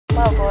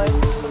Well, boys,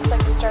 looks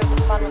like you started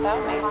the fun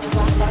without me.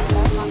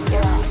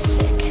 You're all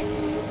sick.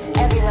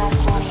 Every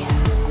last one of you.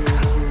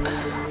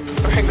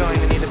 We're going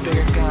to need a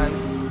bigger gun.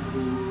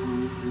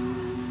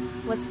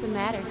 What's the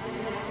matter?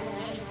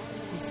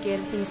 You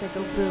scared of things that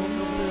go boom,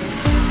 boom?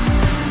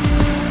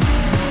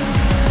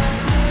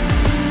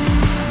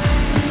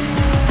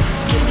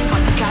 Give me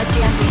one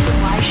goddamn reason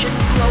why I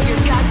shouldn't blow your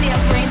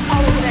goddamn brains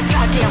all over that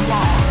goddamn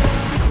wall.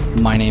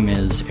 My name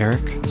is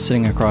Eric.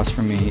 Sitting across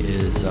from me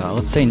is,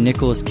 let's say,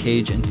 Nicolas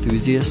Cage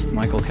enthusiast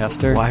Michael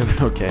Kester. Why?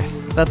 Okay.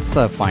 That's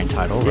a fine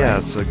title, right? Yeah,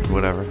 it's like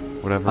whatever.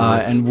 Whatever.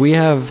 And we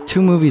have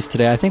two movies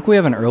today. I think we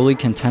have an early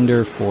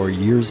contender for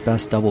year's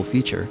best double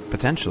feature.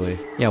 Potentially.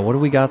 Yeah, what do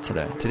we got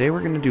today? Today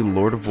we're going to do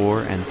Lord of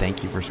War and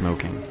Thank You for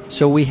Smoking.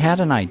 So we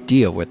had an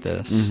idea with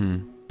this,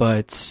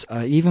 but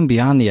even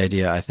beyond the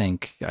idea, I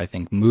think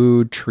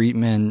mood,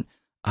 treatment,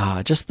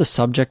 just the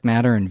subject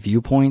matter and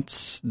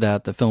viewpoints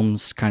that the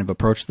films kind of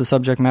approach the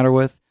subject matter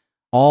with,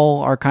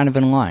 all are kind of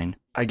in line.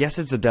 I guess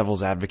it's a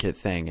devil's advocate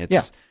thing.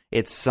 Yeah.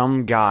 It's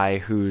some guy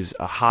who's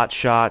a hot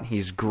shot.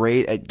 He's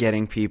great at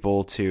getting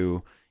people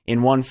to,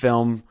 in one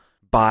film,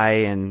 buy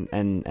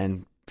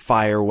and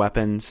fire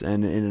weapons,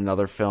 and in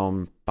another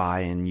film,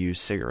 buy and use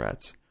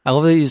cigarettes. I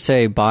love that you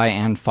say buy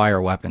and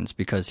fire weapons,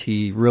 because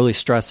he really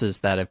stresses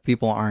that if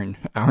people aren't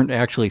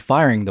actually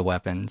firing the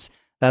weapons,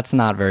 that's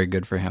not very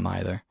good for him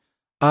either.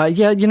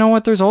 Yeah, you know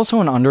what? There's also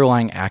an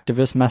underlying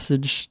activist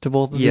message to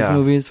both of these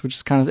movies, which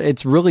is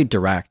it's really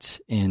direct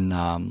in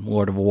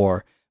Lord of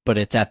War, but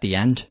it's at the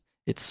end.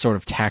 It's sort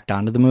of tacked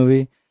onto the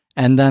movie.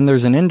 And then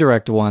there's an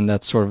indirect one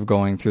that's sort of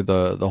going through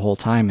the whole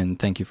time in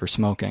Thank You for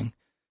Smoking.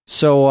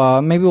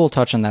 So maybe we'll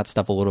touch on that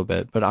stuff a little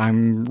bit, but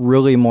I'm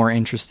really more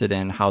interested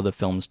in how the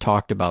films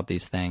talked about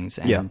these things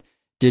and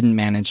didn't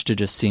manage to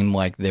just seem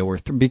like they were...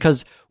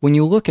 because when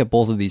you look at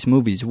both of these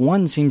movies,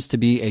 one seems to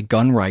be a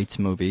gun rights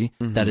movie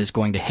that is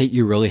going to hit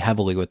you really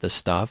heavily with this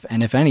stuff,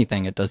 and if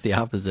anything, it does the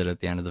opposite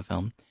at the end of the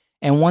film.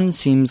 And one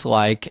seems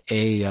like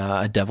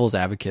a devil's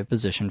advocate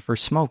position for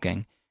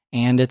smoking.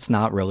 And it's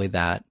not really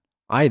that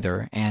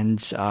either.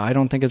 And I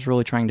don't think it's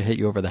really trying to hit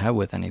you over the head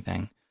with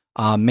anything.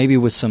 Maybe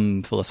with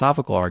some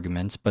philosophical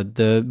arguments, but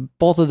the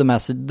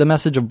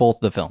message of both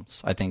the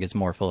films, I think, is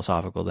more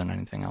philosophical than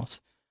anything else.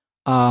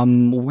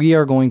 We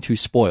are going to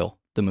spoil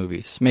the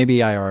movies.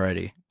 Maybe I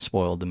already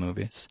spoiled the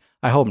movies.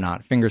 I hope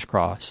not. Fingers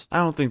crossed. I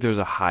don't think there's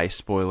a high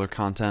spoiler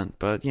content,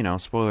 but,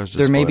 spoilers are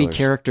There may be spoilers.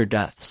 character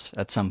deaths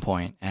at some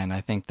point, and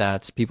I think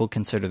people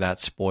consider that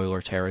spoiler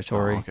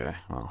territory. Oh, okay.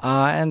 Well.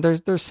 And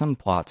there's some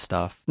plot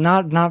stuff.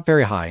 Not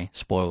very high,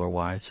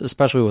 spoiler-wise,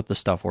 especially with the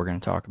stuff we're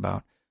going to talk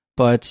about.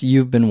 But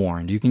you've been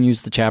warned. You can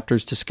use the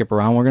chapters to skip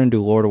around. We're going to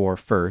do Lord of War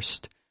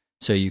first,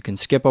 so you can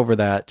skip over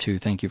that to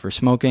Thank You for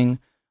Smoking,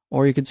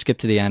 or you could skip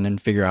to the end and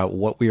figure out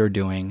what we are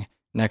doing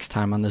next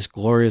time on this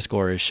glorious,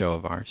 glorious show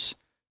of ours.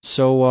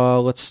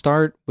 So let's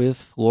start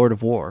with Lord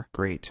of War.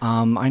 Great.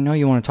 I know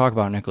you want to talk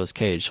about Nicolas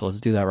Cage, so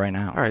let's do that right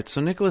now. All right,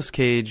 so Nicolas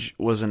Cage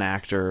was an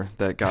actor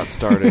that got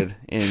started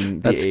in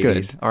the 80s. That's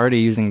good. Already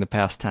using the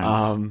past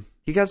tense.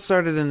 He got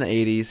started in the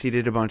 80s. He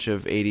did a bunch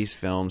of 80s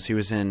films. He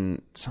was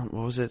in, what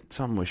was it?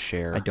 Something with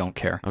Cher. I don't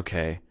care.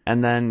 Okay.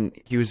 And then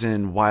he was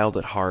in Wild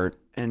at Heart.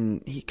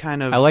 And he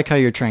kind of... I like how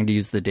you're trying to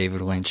use the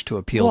David Lynch to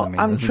appeal to me.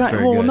 I'm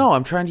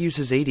trying to use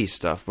his 80s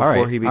stuff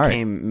before he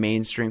became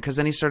mainstream. Because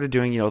then he started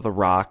doing, The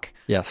Rock,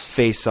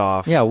 Face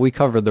Off. Yeah, we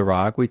covered The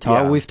Rock. We've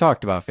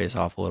talked about Face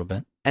Off a little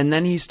bit. And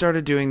then he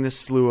started doing this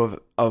slew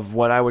of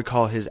what I would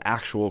call his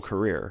actual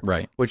career.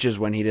 Right. Which is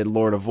when he did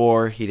Lord of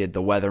War, he did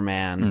The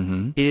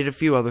Weatherman, he did a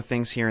few other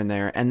things here and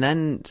there. And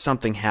then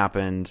something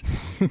happened,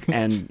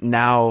 and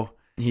now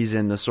he's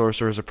in The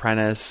Sorcerer's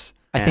Apprentice.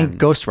 I think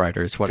Ghost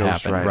Rider is what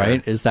happened,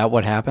 right? Is that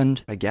what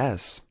happened? I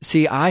guess.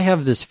 See, I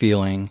have this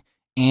feeling,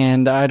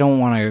 and I don't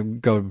want to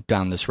go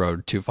down this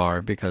road too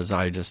far because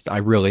I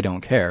really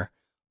don't care.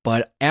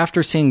 But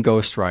after seeing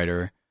Ghost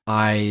Rider,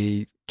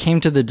 I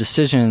came to the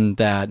decision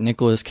that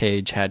Nicolas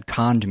Cage had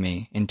conned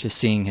me into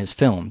seeing his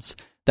films.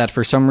 That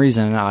for some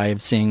reason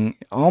I've seen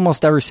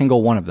almost every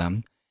single one of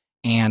them.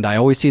 And I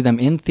always see them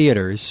in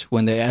theaters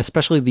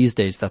especially these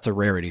days, that's a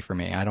rarity for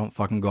me. I don't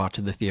fucking go out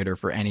to the theater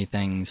for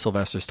anything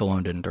Sylvester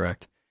Stallone didn't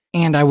direct.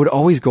 And I would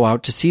always go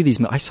out to see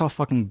these. I saw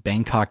fucking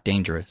Bangkok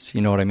Dangerous.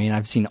 You know what I mean?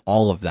 I've seen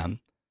all of them.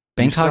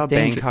 Bangkok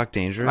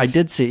Dangerous? I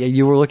did see.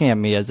 You were looking at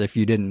me as if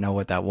you didn't know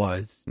what that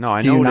was. No,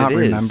 I Do know you what not it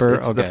is. remember?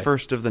 It's the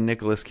first of the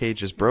Nicolas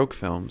Cage's Broke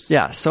films.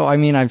 Yeah, so I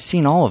mean, I've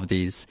seen all of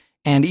these.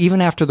 And even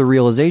after the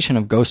realization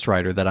of Ghost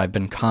Rider that I've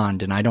been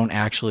conned and I don't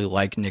actually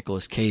like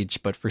Nicolas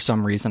Cage, but for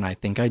some reason I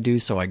think I do,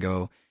 so I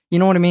go, you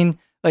know what I mean?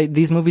 Like,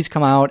 these movies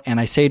come out and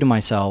I say to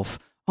myself,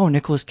 oh,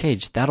 Nicolas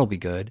Cage, that'll be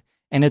good.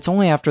 And it's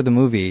only after the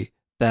movie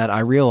that I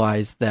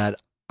realize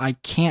that I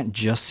can't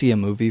just see a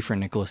movie for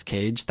Nicolas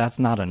Cage. That's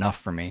not enough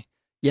for me.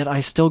 Yet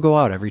I still go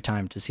out every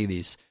time to see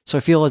these. So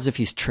I feel as if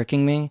he's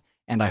tricking me,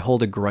 and I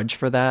hold a grudge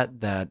for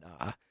that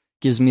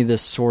gives me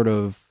this sort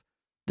of...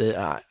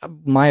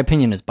 my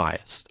opinion is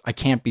biased. I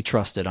can't be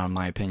trusted on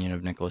my opinion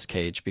of Nicolas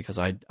Cage because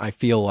I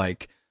feel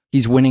like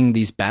he's winning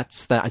these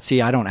bets that...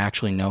 See, I don't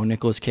actually know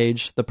Nicolas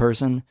Cage, the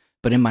person,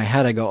 But in my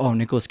head, I go, oh,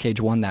 Nicolas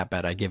Cage won that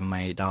bet. I gave him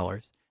my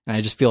 $8. And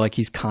I just feel like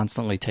he's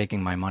constantly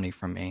taking my money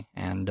from me.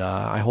 And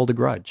I hold a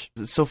grudge.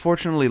 So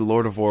fortunately,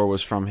 Lord of War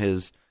was from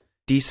his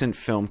decent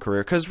film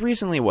career. Because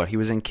recently, he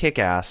was in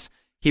Kick-Ass.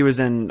 He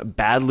was in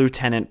Bad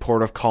Lieutenant,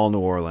 Port of Call, New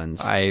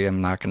Orleans. I am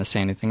not going to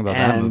say anything about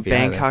that movie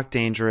Bangkok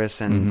Dangerous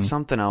and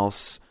something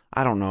else.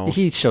 I don't know.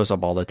 He shows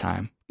up all the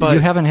time. But you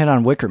haven't hit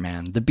on Wicker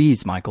Man. The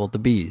Bees, Michael. The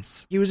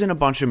Bees. He was in a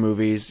bunch of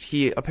movies.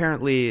 He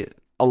apparently,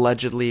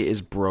 allegedly,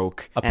 is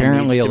broke. Apparently,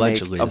 and needs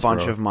allegedly, to make a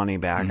bunch broke. of money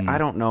back. I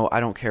don't know. I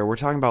don't care. We're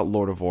talking about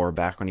Lord of War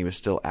back when he was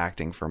still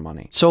acting for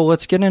money. So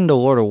let's get into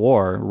Lord of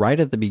War. Right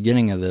at the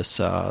beginning of this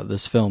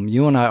this film,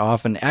 you and I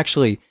often,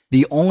 actually,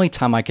 the only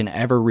time I can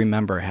ever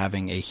remember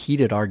having a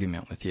heated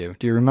argument with you.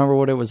 Do you remember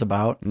what it was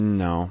about?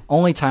 No.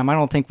 Only time I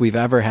don't think we've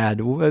ever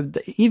had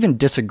even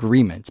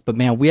disagreements, but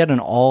man, we had an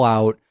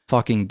all-out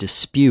fucking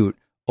dispute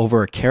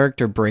over a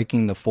character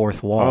breaking the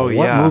fourth wall. Oh, What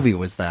yeah. movie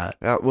was that?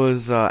 That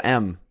was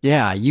M.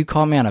 Yeah, you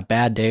called me on a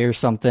bad day or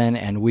something,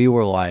 and we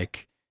were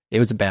like, it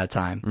was a bad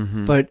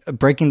time. But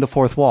breaking the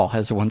fourth wall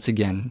has once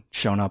again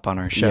shown up on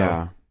our show.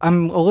 Yeah.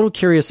 I'm a little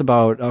curious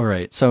about, all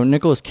right, so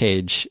Nicolas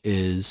Cage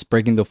is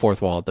breaking the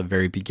fourth wall at the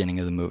very beginning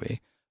of the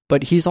movie,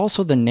 but he's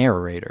also the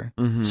narrator.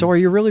 So are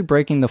you really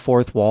breaking the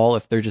fourth wall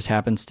if there just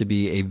happens to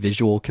be a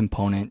visual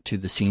component to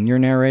the scene you're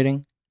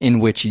narrating in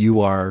which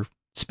you are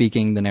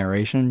speaking the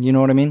narration? You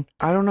know what I mean?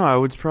 I don't know. I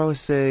would probably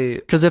say...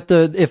 Because if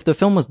the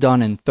film was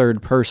done in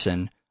third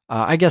person,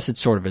 I guess it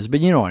sort of is,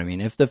 but you know what I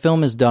mean. If the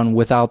film is done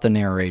without the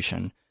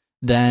narration,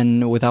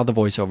 then without the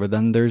voiceover,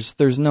 then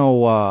there's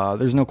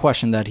no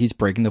question that he's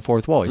breaking the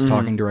fourth wall. He's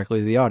talking directly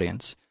to the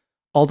audience.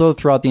 Although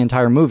throughout the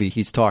entire movie,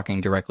 he's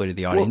talking directly to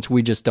the audience,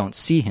 we just don't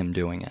see him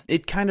doing it.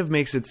 It kind of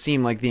makes it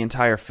seem like the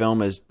entire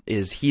film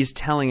is he's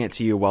telling it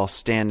to you while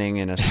standing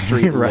in a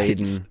street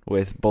laden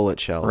with bullet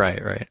shells.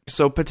 Right.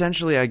 So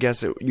potentially, I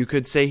guess you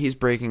could say he's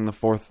breaking the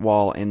fourth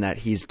wall in that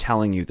he's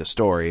telling you the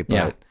story, but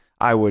Yeah.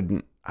 I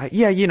wouldn't.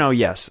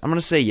 Yes. I'm going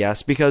to say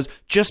yes, because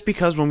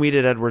when we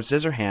did Edward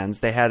Scissorhands,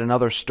 they had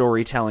another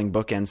storytelling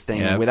bookends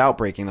thing without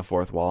breaking the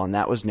fourth wall, and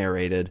that was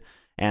narrated.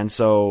 And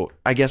so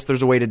I guess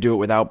there's a way to do it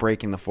without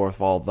breaking the fourth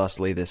wall.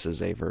 Thusly, this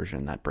is a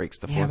version that breaks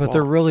the fourth wall. Yeah, but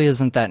there really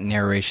isn't that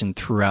narration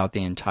throughout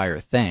the entire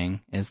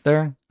thing, is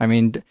there? I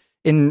mean,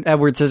 in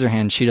Edward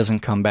Scissorhands, she doesn't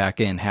come back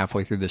in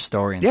halfway through the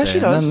story and say, she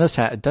does. And then this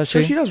does she?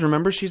 So she does.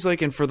 Remember, she's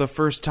like in for the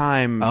first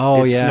time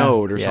Oh, it yeah.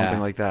 snowed or Yeah.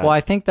 something like that. Well,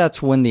 I think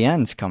that's when the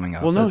end's coming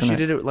up. Well, no, isn't she it?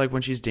 did it like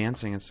when she's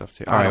dancing and stuff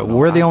too. All right,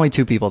 we're the only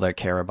two people that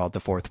care about the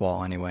fourth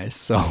wall anyways,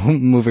 so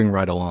moving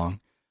right along.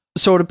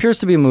 So it appears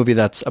to be a movie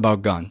that's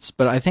about guns,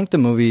 but I think the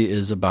movie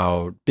is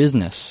about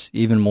business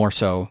even more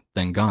so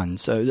than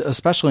guns,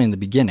 especially in the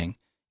beginning.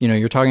 You know,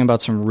 you're talking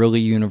about some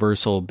really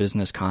universal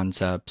business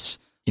concepts,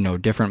 you know,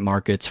 different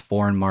markets,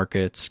 foreign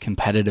markets,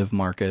 competitive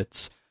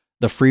markets.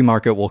 The free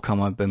market will come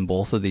up in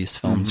both of these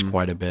films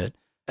quite a bit.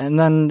 And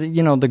then,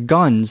 you know, the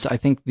guns, I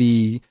think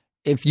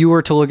if you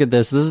were to look at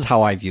this is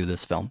how I view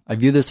this film. I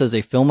view this as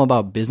a film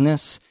about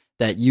business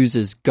that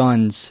uses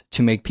guns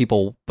to make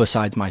people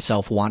besides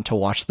myself want to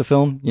watch the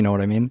film. You know what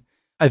I mean?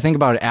 I think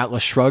about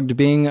Atlas Shrugged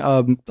being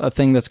a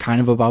thing that's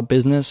kind of about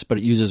business, but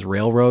it uses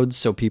railroads,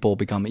 so people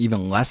become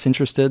even less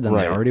interested than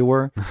they already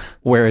were.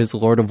 Whereas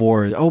Lord of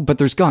War, but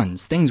there's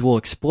guns. Things will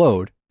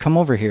explode. Come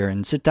over here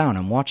and sit down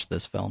and watch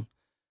this film.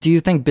 Do you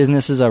think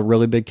business is a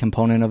really big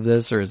component of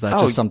this, or is that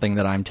just something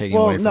that I'm taking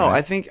away from no, it?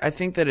 I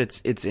think that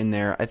it's in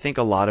there. I think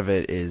a lot of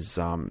it is.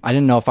 I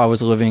didn't know if I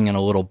was living in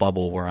a little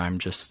bubble where I'm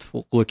just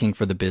looking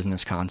for the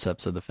business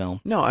concepts of the film.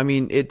 No, I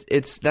mean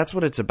that's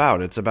what it's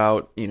about. It's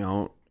about, you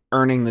know,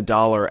 earning the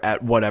dollar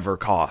at whatever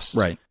cost.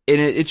 Right. And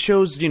it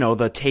shows, you know,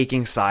 the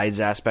taking sides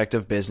aspect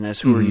of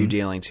business. Who are you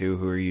dealing to?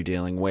 Who are you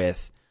dealing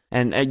with?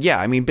 And yeah,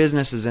 I mean,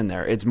 business is in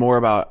there.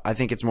 I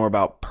think it's more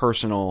about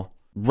personal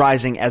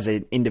rising as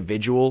an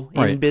individual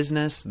in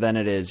business than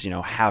it is, you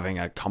know, having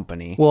a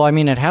company. Well, I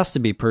mean, it has to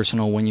be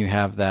personal when you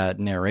have that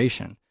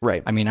narration.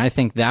 Right. I mean, I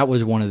think that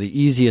was one of the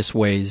easiest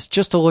ways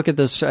just to look at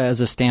this as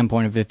a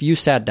standpoint of if you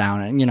sat down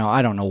and, you know,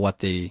 I don't know what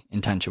the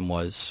intention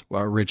was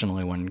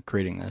originally when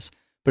creating this,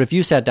 but if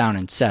you sat down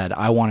and said,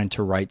 I wanted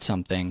to write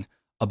something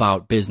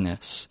about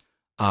business,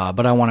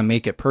 but I want to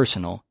make it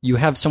personal, you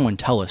have someone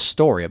tell a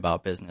story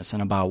about business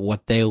and about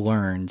what they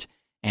learned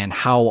and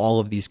how all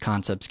of these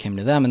concepts came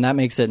to them. And that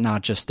makes it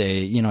not just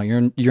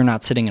you're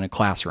not sitting in a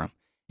classroom.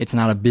 It's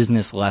not a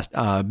business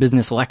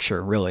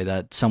lecture, really,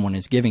 that someone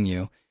is giving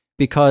you,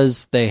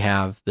 because they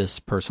have this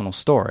personal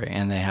story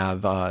and they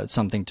have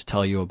something to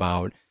tell you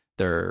about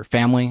their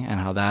family and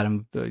how that,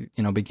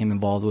 became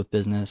involved with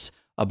business,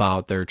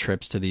 about their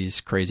trips to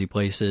these crazy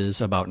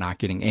places, about not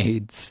getting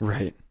AIDS.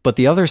 Right. But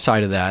the other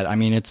side of that, I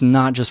mean, it's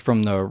not just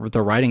from the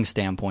writing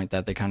standpoint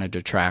that they kind of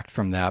detract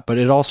from that, but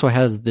it also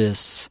has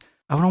this,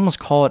 I would almost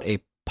call it a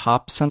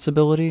pop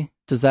sensibility.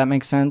 Does that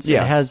make sense?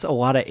 Yeah. It has a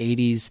lot of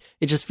 80s.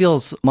 It just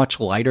feels much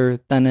lighter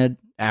than it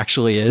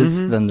actually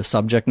is, than the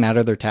subject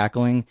matter they're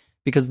tackling,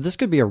 because this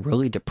could be a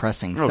really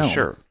depressing film. Oh,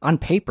 sure. On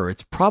paper,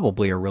 it's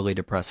probably a really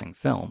depressing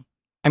film.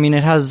 I mean,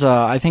 it has,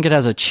 I think it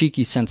has a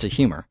cheeky sense of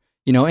humor.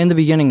 You know, in the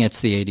beginning,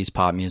 it's the 80s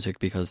pop music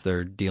because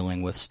they're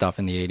dealing with stuff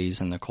in the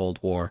 80s and the Cold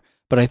War.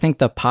 But I think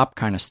the pop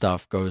kind of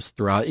stuff goes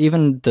throughout,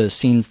 even the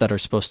scenes that are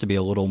supposed to be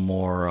a little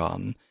more,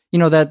 you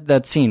know,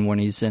 that scene when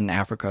he's in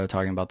Africa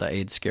talking about the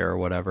AIDS scare or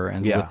whatever,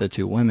 and with the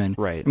two women.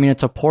 Right. I mean,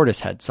 it's a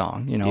Portishead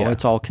song, you know,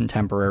 it's all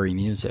contemporary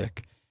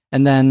music.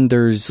 And then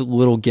there's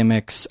little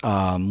gimmicks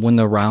when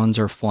the rounds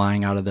are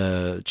flying out of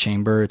the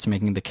chamber, it's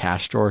making the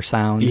cash drawer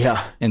sounds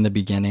in the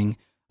beginning.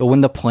 But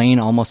when the plane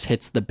almost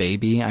hits the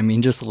baby, I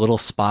mean, just little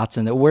spots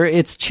in it where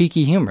it's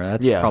cheeky humor.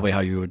 That's probably how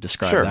you would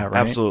describe that,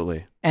 right?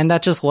 Absolutely. And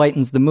that just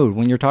lightens the mood.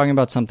 When you're talking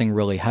about something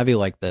really heavy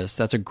like this,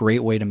 that's a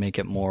great way to make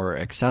it more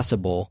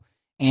accessible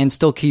and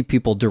still keep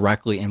people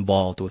directly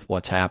involved with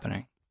what's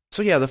happening.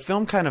 So yeah, the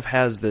film kind of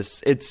has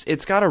this,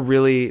 it's got a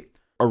really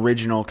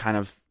original kind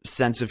of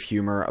sense of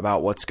humor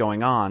about what's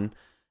going on.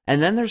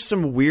 And then there's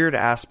some weird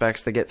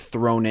aspects that get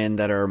thrown in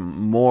that are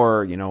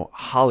more, you know,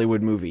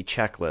 Hollywood movie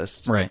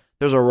checklist. Right.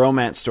 There's a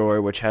romance story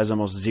which has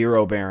almost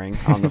zero bearing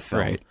on the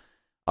film. Right.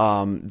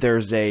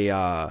 There's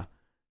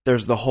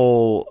the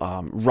whole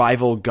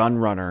rival gun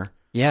runner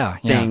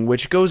thing,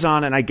 which goes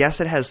on, and I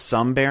guess it has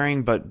some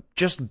bearing, but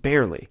just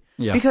barely.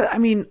 Yeah. Because, I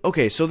mean,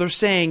 okay, so they're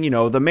saying, you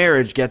know, the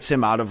marriage gets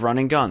him out of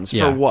running guns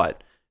for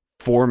what?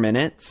 4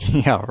 minutes?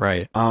 Yeah,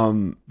 right.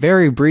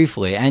 Very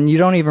briefly, and you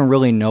don't even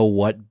really know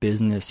what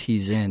business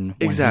he's in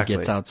when he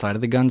gets outside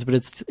of the guns,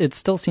 but it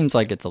still seems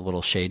like it's a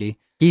little shady.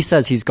 He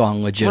says he's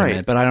gone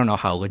legitimate, but I don't know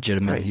how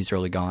legitimate he's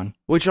really gone.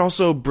 Which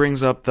also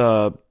brings up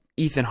the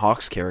Ethan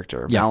Hawke's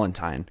character,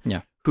 Valentine,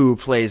 who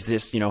plays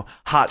this, you know,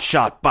 hot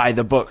shot by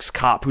the books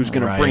cop who's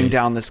going to bring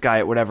down this guy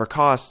at whatever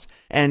cost.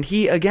 And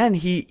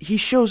he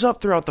shows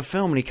up throughout the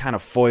film and he kind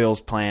of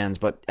foils plans,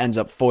 but ends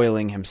up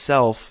foiling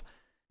himself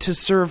to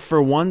serve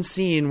for one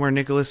scene where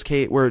Nicolas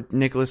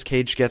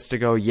Cage gets to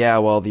go, yeah,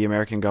 well, the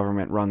American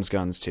government runs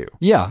guns too.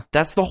 Yeah.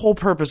 That's the whole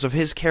purpose of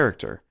his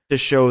character, to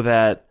show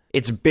that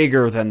it's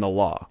bigger than the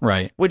law.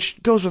 Right.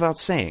 Which goes without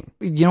saying.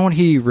 You know what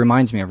he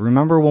reminds me of?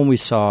 Remember when we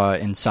saw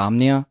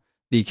Insomnia,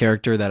 the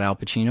character that Al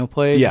Pacino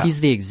played? Yeah.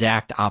 He's the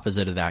exact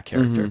opposite of that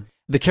character. Mm-hmm.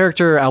 The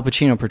character Al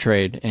Pacino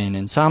portrayed in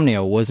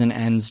Insomnia was an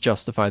ends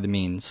justify the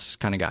means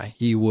kind of guy.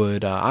 He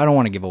would, I don't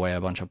want to give away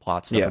a bunch of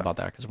plot stuff about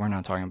that because we're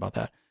not talking about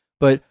that.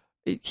 But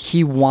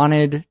he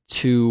wanted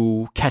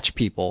to catch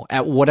people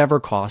at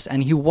whatever cost,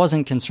 and he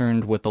wasn't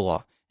concerned with the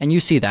law. And you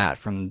see that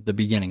from the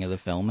beginning of the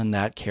film, and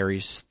that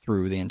carries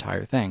through the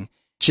entire thing.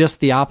 Just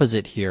the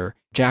opposite here.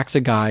 Jack's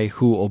a guy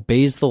who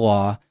obeys the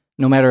law,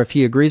 no matter if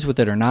he agrees with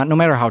it or not, no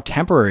matter how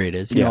temporary it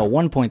is. You know, at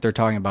one point they're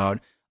talking about,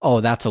 oh,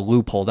 that's a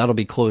loophole. That'll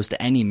be closed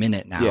any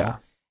minute now. Yeah.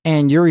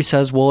 And Yuri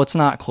says, well, it's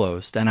not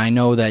closed, and I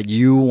know that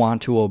you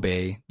want to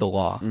obey the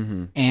law.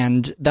 Mm-hmm.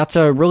 And that's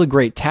a really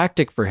great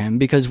tactic for him,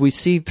 because we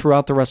see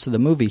throughout the rest of the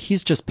movie,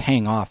 he's just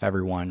paying off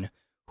everyone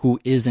who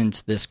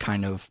isn't this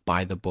kind of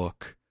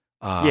by-the-book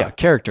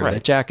character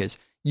that Jack is.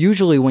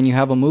 Usually when you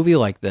have a movie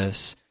like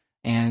this,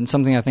 and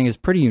something I think is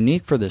pretty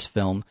unique for this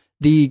film,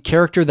 the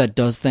character that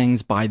does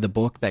things by the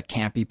book that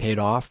can't be paid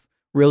off,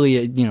 really,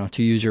 you know,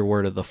 to use your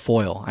word of the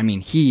foil, I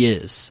mean, he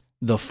is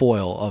the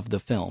foil of the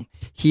film.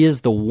 He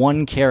is the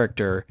one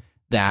character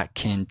that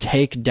can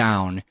take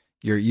down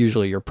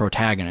usually your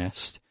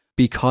protagonist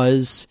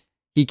because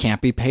he can't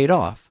be paid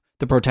off.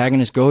 The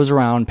protagonist goes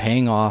around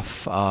paying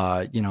off,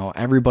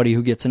 everybody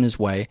who gets in his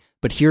way,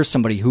 but here's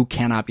somebody who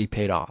cannot be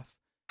paid off.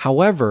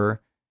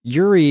 However,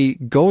 Yuri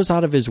goes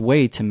out of his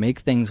way to make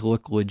things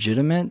look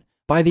legitimate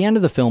by the end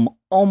of the film,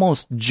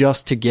 almost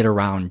just to get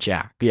around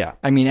Jack. Yeah.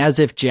 I mean, as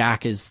if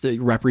Jack is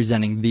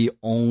representing the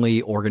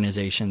only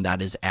organization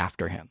that is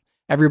after him.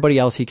 Everybody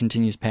else he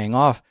continues paying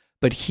off,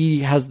 but he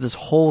has this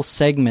whole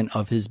segment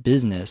of his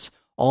business,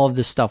 all of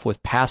this stuff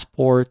with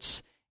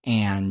passports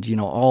and, you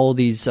know, all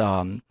these,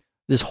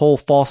 this whole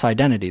false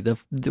identity,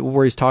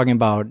 where he's talking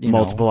about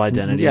multiple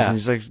identities. Yeah. And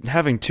he's like,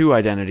 having 2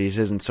 identities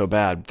isn't so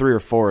bad. 3 or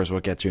 4 is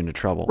what gets you into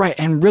trouble. Right.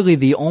 And really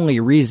the only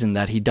reason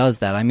that he does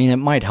that, I mean, it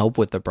might help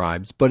with the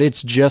bribes, but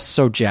it's just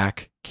so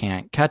Jack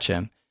can't catch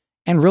him.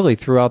 And really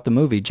throughout the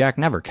movie, Jack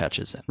never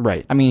catches him.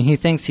 Right. I mean, he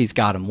thinks he's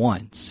got him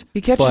once. He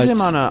catches him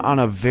on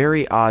a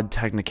very odd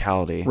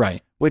technicality.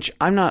 Right. Which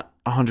I'm not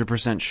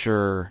 100%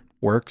 sure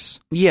works.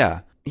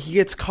 Yeah. He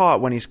gets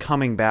caught when he's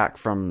coming back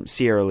from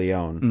Sierra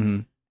Leone. Mm-hmm.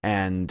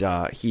 And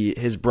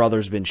his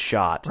brother's been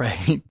shot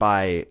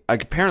by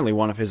apparently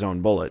one of his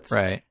own bullets.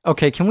 Right.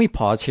 Okay, can we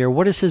pause here?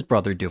 What is his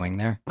brother doing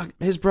there?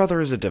 His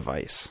brother is a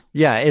device.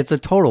 Yeah, it's a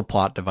total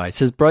plot device.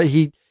 His brother,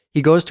 he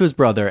goes to his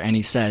brother and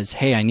he says,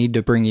 hey, I need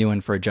to bring you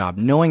in for a job,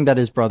 knowing that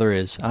his brother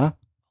is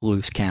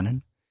loose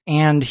cannon.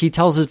 And he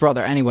tells his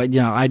brother, anyway,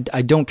 you know, I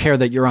don't care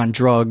that you're on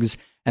drugs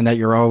and that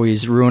you're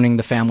always ruining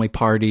the family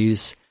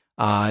parties.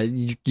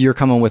 You're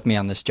coming with me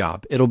on this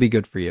job. It'll be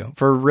good for you,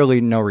 for really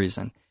no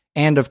reason.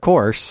 And of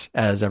course,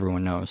 as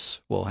everyone knows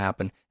will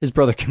happen, his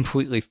brother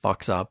completely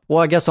fucks up. Well,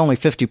 I guess only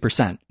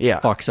 50%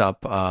 fucks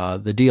up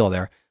the deal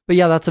there. But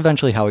yeah, that's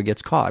eventually how he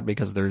gets caught,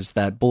 because there's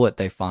that bullet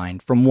they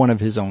find from one of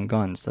his own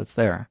guns that's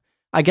there.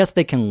 I guess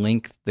they can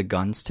link the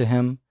guns to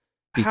him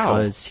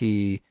because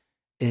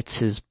it's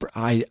his.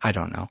 I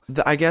don't know.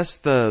 I guess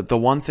the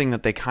one thing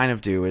that they kind of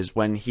do is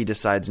when he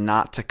decides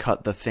not to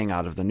cut the thing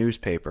out of the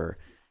newspaper,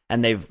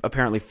 and they've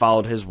apparently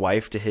followed his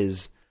wife to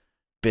his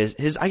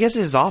I guess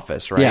his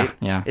office, right?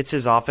 Yeah. It's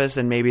his office,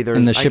 and maybe there's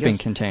in the shipping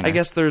container. I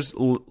guess there's,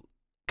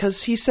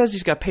 because he says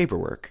he's got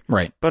paperwork,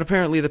 right? But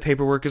apparently the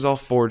paperwork is all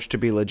forged to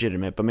be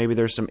legitimate. But maybe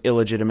there's some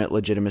illegitimate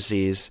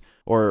legitimacies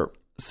or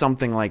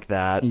something like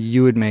that.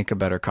 You would make a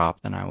better cop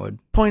than I would.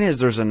 Point is,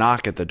 there's a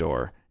knock at the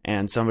door,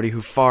 and somebody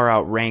who far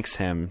outranks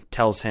him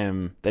tells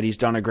him that he's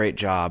done a great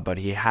job, but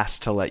he has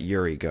to let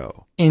Yuri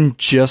go. In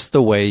just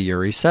the way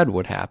Yuri said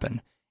would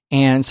happen.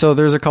 And so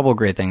there's a couple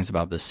great things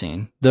about this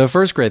scene. The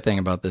first great thing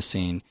about this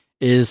scene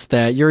is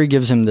that Yuri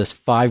gives him this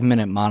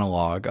 5-minute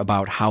monologue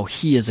about how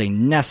he is a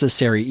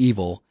necessary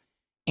evil.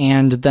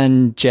 And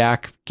then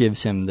Jack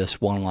gives him this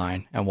one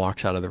line and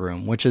walks out of the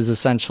room, which is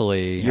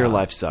essentially... Your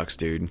life sucks,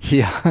 dude.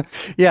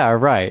 Yeah,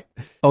 right.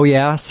 Oh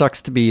yeah,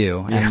 sucks to be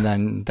you. Yeah.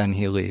 And then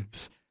he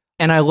leaves.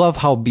 And I love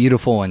how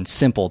beautiful and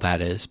simple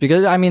that is.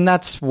 Because, I mean,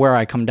 that's where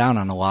I come down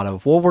on a lot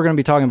of what we're going to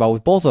be talking about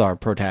with both of our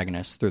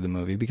protagonists through the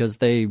movie. Because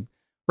they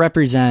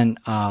represent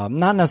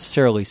not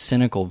necessarily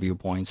cynical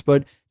viewpoints,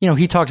 but, you know,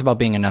 he talks about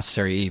being a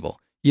necessary evil.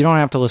 You don't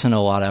have to listen to a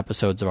lot of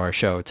episodes of our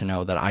show to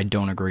know that I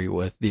don't agree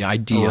with the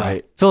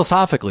idea,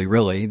 philosophically,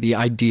 really, the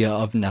idea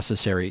of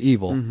necessary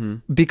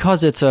evil,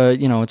 because it's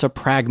a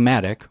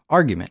pragmatic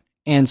argument.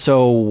 And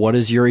so what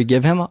does Yuri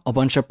give him? A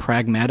bunch of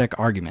pragmatic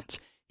arguments.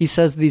 He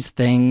says these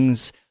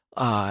things,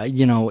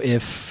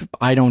 if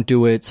I don't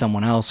do it,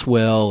 someone else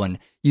will. And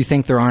you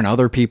think there aren't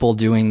other people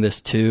doing this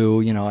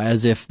too,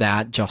 as if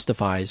that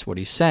justifies what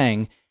he's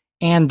saying.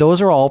 And those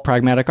are all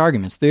pragmatic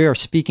arguments. They are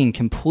speaking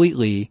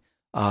completely,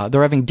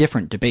 they're having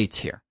different debates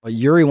here. But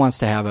Yuri wants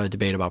to have a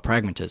debate about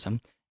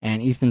pragmatism,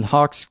 and Ethan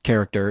Hawke's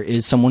character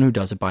is someone who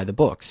does it by the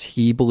books.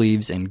 He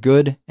believes in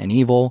good and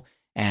evil,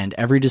 and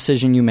every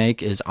decision you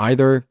make is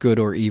either good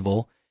or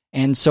evil.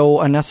 And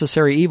so a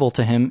necessary evil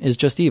to him is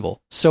just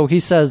evil. So he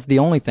says the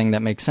only thing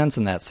that makes sense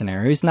in that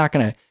scenario, he's not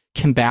going to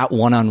combat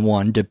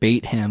one-on-one,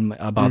 debate him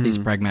about these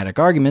pragmatic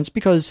arguments,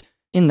 because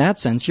in that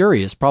sense,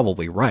 Yuri is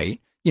probably right.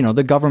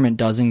 The government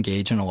does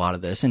engage in a lot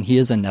of this, and he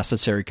is a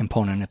necessary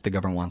component if the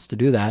government wants to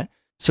do that.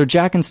 So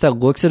Jack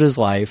instead looks at his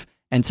life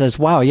and says,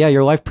 wow, yeah,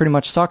 your life pretty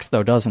much sucks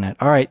though, doesn't it?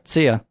 All right,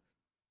 see ya.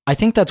 I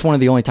think that's one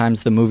of the only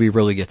times the movie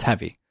really gets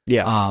heavy.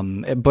 Yeah.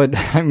 But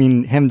I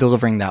mean, him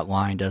delivering that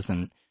line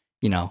doesn't,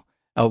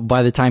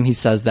 by the time he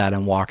says that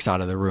and walks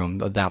out of the room,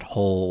 that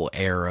whole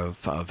air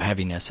of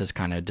heaviness has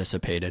kind of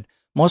dissipated.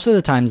 Most of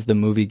the times the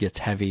movie gets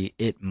heavy,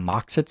 it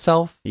mocks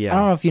itself. Yeah. I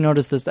don't know if you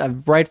noticed this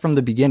right from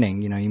the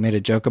beginning. You made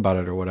a joke about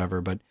it or whatever,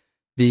 but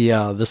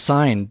the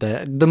sign,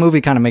 the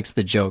movie kind of makes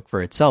the joke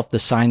for itself. The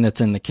sign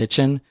that's in the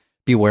kitchen,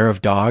 beware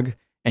of dog.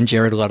 And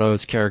Jared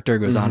Leto's character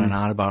goes on and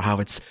on about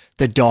how it's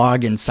the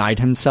dog inside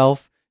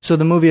himself. So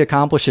the movie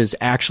accomplishes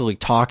actually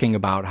talking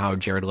about how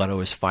Jared Leto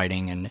is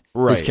fighting and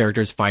his character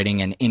is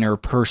fighting an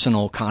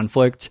interpersonal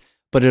conflict.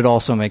 But it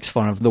also makes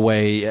fun of the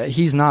way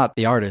he's not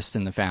the artist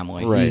in the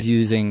family. Right. He's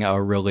using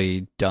a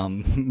really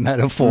dumb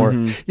metaphor.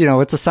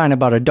 It's a sign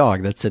about a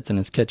dog that sits in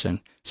his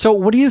kitchen. So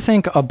what do you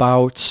think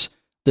about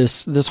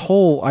this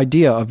whole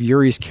idea of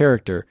Yuri's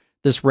character,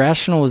 this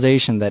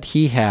rationalization that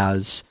he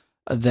has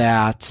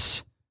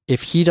that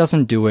if he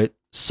doesn't do it,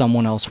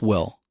 someone else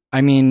will? I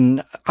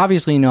mean,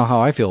 obviously you know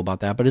how I feel about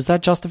that, but is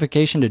that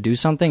justification to do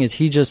something? Is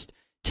he just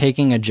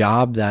taking a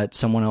job that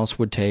someone else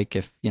would take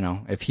if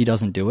he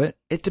doesn't do it?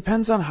 It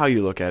depends on how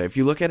you look at it. If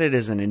you look at it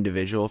as an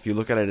individual, if you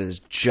look at it as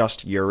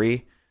just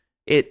Yuri,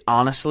 it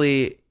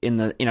honestly,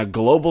 in a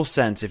global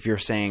sense, if you're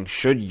saying,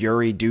 should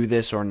Yuri do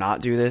this or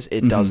not do this,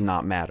 it does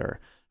not matter.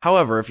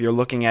 However, if you're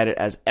looking at it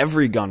as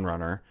every gun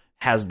runner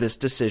has this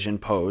decision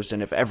posed,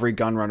 and if every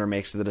gun runner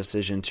makes the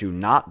decision to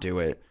not do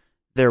it,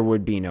 there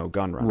would be no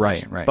gun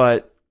runners. Right.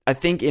 But I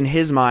think in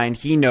his mind,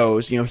 he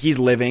knows, he's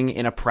living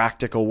in a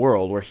practical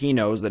world where he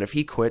knows that if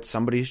he quits,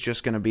 somebody's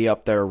just going to be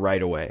up there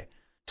right away.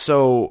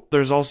 So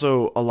there's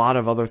also a lot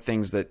of other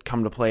things that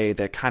come to play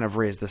that kind of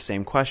raise the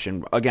same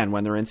question. Again,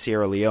 when they're in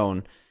Sierra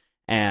Leone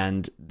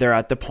and they're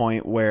at the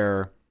point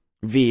where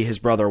V, his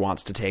brother,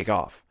 wants to take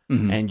off.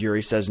 And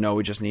Yuri says, no,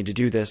 we just need to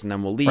do this and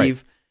then we'll leave.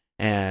 Right.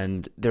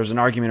 And there's an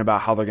argument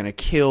about how they're going to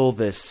kill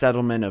this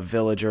settlement of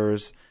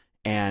villagers.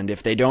 And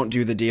if they don't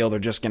do the deal, they're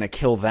just going to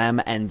kill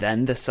them and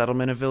then the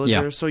settlement of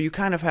villagers. Yeah. So you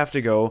kind of have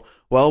to go,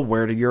 well,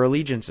 where do your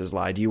allegiances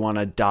lie? Do you want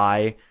to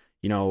die,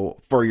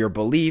 for your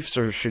beliefs,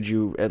 or should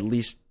you at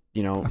least,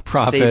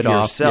 profit save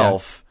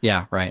yourself?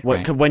 Yeah, right.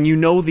 When you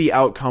know the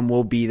outcome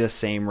will be the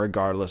same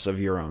regardless of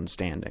your own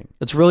standing.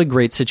 It's a really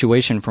great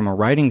situation from a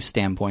writing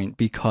standpoint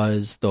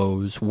because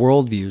those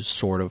worldviews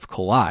sort of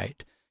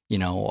collide.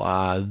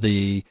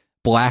 The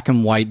black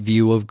and white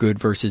view of good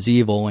versus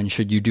evil, and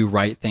should you do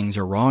right things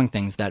or wrong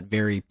things, that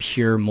very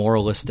pure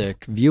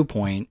moralistic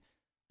viewpoint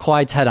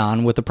collides head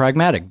on with the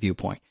pragmatic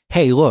viewpoint.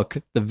 Hey, look,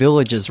 the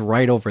village is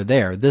right over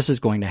there. This is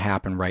going to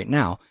happen right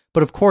now.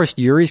 But of course,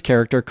 Yuri's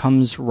character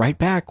comes right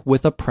back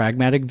with a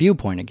pragmatic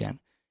viewpoint again.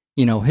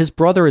 His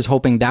brother is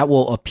hoping that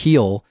will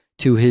appeal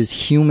to his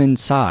human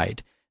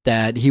side,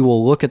 that he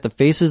will look at the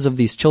faces of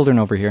these children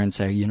over here and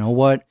say, you know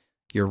what?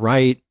 You're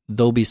right.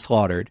 They'll be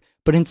slaughtered.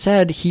 But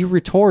instead, he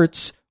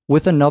retorts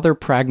with another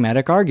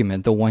pragmatic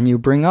argument, the one you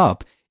bring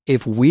up.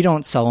 If we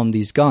don't sell them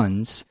these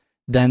guns,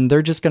 then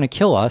they're just going to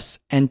kill us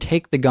and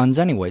take the guns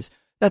anyways.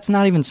 That's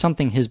not even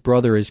something his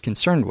brother is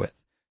concerned with.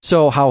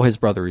 So how his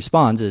brother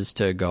responds is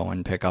to go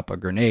and pick up a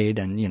grenade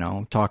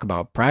and, talk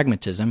about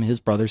pragmatism. His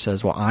brother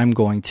says, well, I'm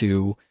going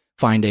to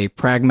find a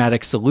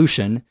pragmatic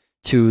solution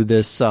to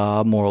this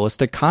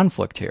moralistic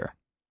conflict here.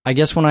 I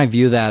guess when I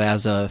view that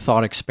as a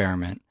thought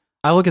experiment,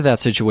 I look at that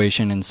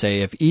situation and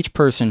say, if each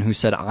person who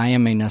said, I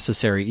am a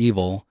necessary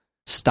evil,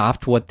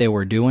 stopped what they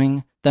were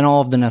doing, then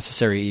all of the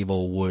necessary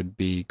evil would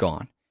be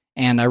gone.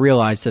 And I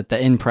realize that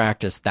in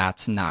practice,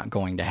 that's not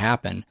going to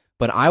happen.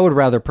 But I would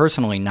rather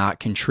personally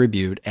not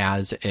contribute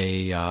as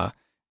I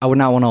would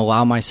not want to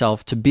allow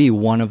myself to be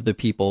one of the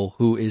people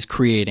who is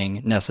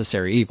creating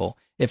necessary evil.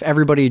 If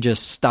everybody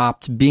just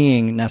stopped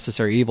being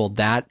necessary evil,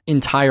 that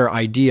entire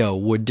idea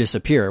would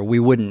disappear. We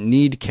wouldn't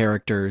need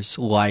characters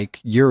like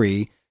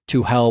Yuri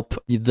to help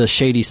the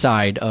shady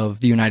side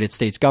of the United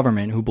States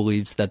government who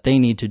believes that they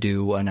need to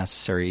do a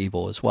necessary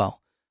evil as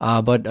well.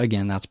 But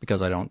again, that's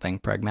because I don't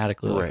think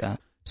pragmatically like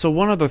that. So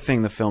one other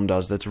thing the film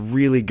does that's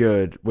really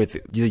good with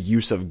the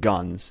use of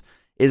guns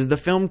is the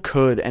film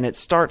could, and it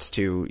starts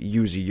to,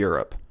 use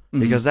Europe.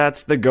 Because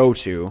that's the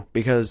go-to,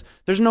 because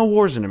there's no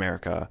wars in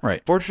America.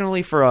 Right.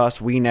 Fortunately for us,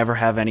 we never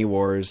have any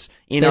wars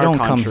in our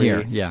country. Come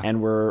here. Yeah.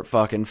 And we're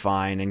fucking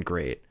fine and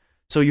great.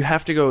 So you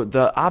have to go,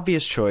 the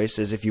obvious choice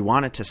is if you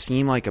want it to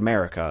seem like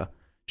America,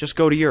 just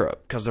go to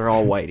Europe, because they're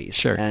all whiteys.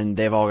 Sure. And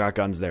they've all got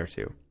guns there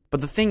too.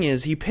 But the thing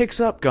is, he picks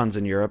up guns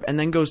in Europe and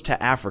then goes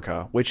to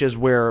Africa, which is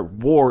where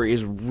war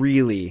is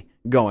really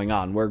going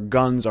on, where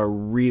guns are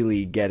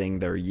really getting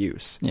their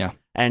use. Yeah.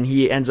 And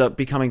he ends up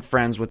becoming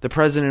friends with the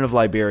president of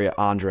Liberia,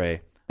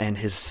 Andre, and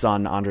his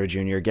son, Andre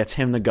Jr., gets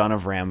him the gun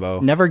of Rambo.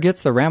 Never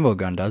gets the Rambo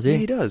gun, does he? Yeah,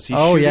 he does. He's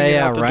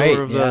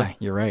right. Yeah,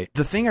 you're right.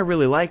 The thing I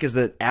really like is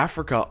that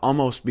Africa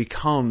almost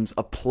becomes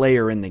a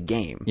player in the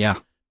game. Yeah.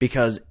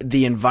 Because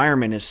the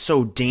environment is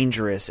so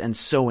dangerous and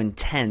so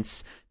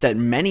intense that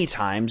many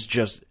times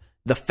just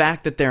the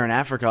fact that they're in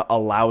Africa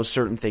allows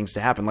certain things to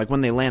happen, like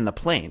when they land the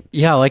plane.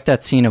 Yeah, I like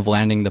that scene of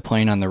landing the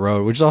plane on the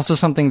road, which is also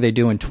something they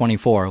do in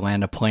 24,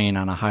 land a plane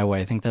on a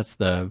highway. I think that's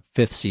the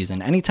 5th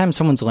season. Anytime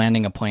someone's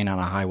landing a plane on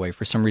a highway,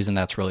 for some reason,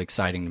 that's really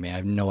exciting to me. I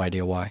have no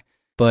idea why.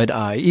 But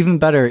even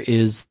better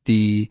is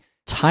the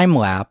time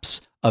lapse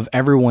of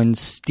everyone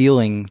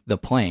stealing the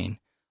plane,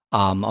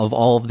 of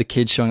all of the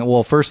kids showing.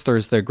 Well, first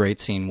there's the great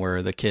scene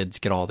where the kids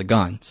get all the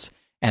guns.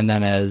 And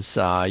then as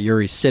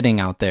Yuri's sitting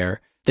out there,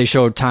 they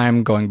showed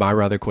time going by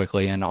rather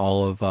quickly and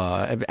all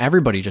of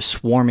everybody just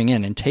swarming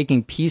in and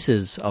taking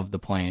pieces of the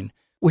plane,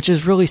 which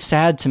is really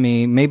sad to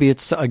me. Maybe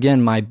it's,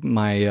 again,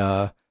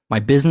 my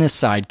business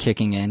side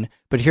kicking in,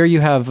 but here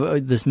you have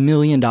this $1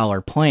 million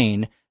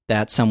plane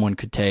that someone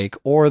could take,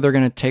 or they're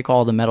going to take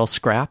all the metal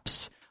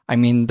scraps. I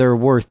mean, they're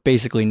worth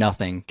basically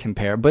nothing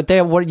compared, but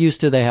what use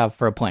do they have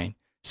for a plane?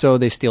 So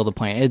they steal the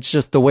plane. It's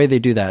just the way they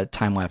do that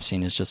time-lapse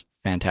scene is just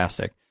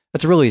fantastic.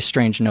 That's a really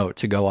strange note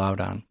to go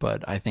out on,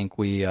 but I think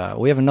we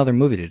have another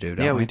movie to do, don't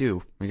we? Yeah, we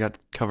do. We got to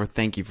cover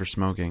Thank You for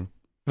Smoking.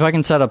 If I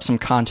can set up some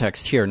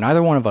context here,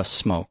 neither one of us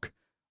smoke,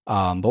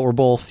 but we're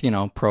both,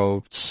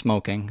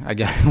 pro-smoking, I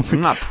guess.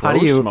 I'm not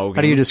pro-smoking.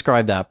 How do you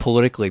describe that?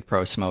 Politically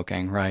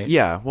pro-smoking, right?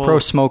 Yeah. Well,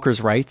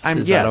 pro-smokers' rights?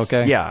 Is that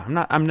okay? Yeah.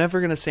 I'm never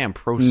going to say I'm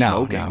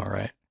pro-smoking. No,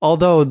 right.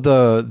 Although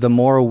the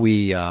more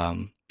we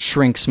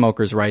shrink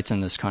smokers' rights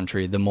in this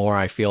country, the more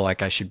I feel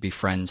like I should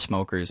befriend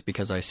smokers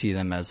because I see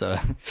them as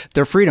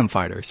they're freedom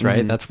fighters, right?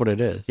 Mm-hmm. That's what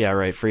it is. Yeah,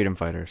 right. Freedom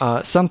fighters.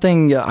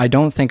 Something I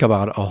don't think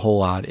about a whole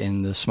lot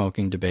in the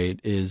smoking debate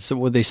is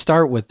they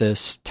start with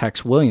this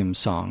Tex Williams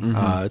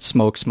song,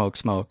 Smoke, Smoke,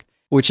 Smoke,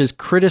 which is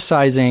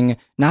criticizing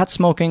not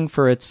smoking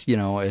for its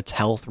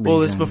health reasons.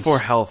 Well, it's before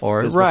health,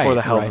 before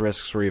the health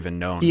risks were even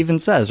known. He even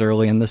says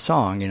early in the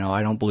song,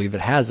 I don't believe it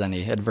has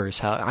any adverse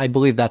health. I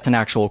believe that's an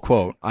actual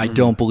quote. I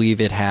don't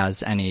believe it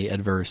has any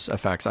adverse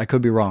effects. I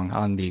could be wrong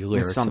on the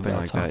lyrics of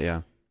that song. That,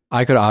 yeah.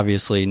 I could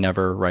obviously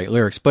never write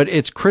lyrics, but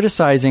it's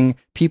criticizing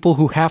people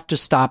who have to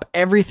stop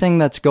everything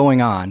that's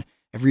going on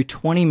every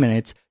 20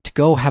 minutes to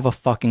go have a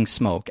fucking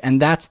smoke.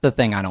 And that's the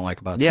thing I don't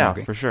like about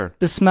smoking. Yeah, for sure.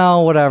 The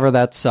smell, whatever,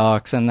 that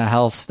sucks. And the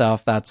health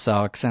stuff, that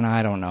sucks. And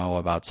I don't know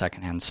about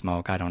secondhand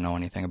smoke. I don't know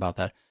anything about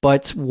that.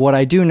 But what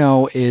I do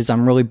know is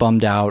I'm really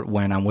bummed out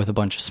when I'm with a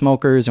bunch of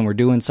smokers and we're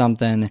doing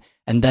something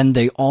and then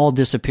they all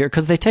disappear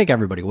because they take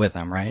everybody with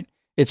them, right?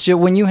 It's just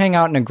when you hang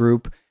out in a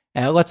group,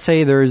 let's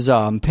say there's,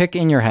 pick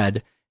in your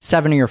head,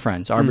 7 of your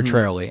friends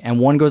arbitrarily, and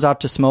one goes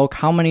out to smoke.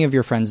 How many of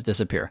your friends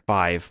disappear?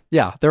 5.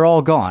 Yeah, they're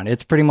all gone.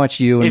 It's pretty much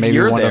you and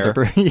maybe one other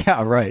person.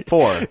 Yeah, right.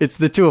 4. It's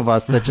the 2 of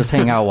us that just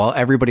hang out while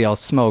everybody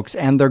else smokes,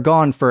 and they're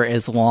gone for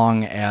as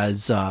long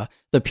as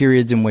the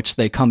periods in which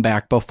they come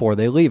back before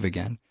they leave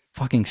again.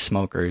 Fucking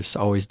smokers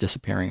always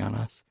disappearing on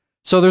us.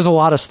 So there's a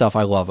lot of stuff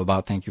I love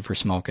about Thank You for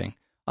Smoking.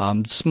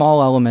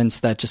 Small elements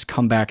that just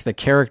come back. The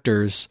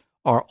characters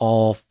are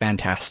all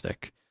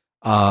fantastic.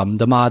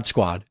 The Mod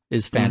Squad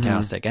is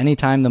fantastic.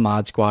 Anytime the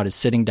Mod Squad is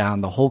sitting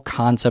down, the whole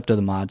concept of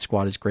the Mod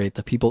Squad is great.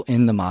 The people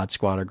in the Mod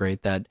Squad are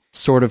great. That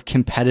sort of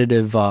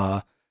competitive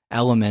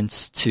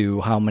elements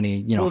to how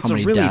many, how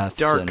many really deaths.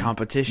 Dark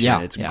competition.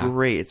 Yeah, it's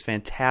great. It's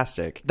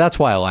fantastic. That's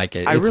why I like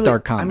it. It's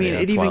dark comedy. I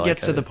mean, it even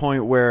gets to the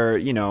point where,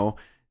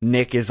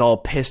 Nick is all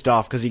pissed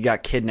off because he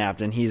got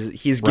kidnapped, and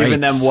he's giving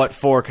them what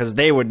for, because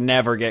they would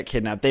never get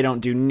kidnapped. They don't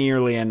do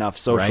nearly enough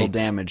social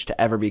damage to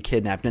ever be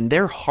kidnapped, and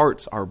their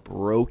hearts are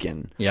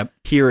broken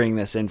hearing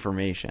this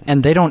information.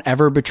 And they don't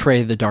ever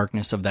betray the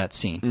darkness of that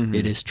scene.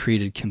 It is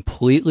treated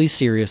completely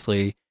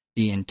seriously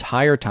the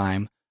entire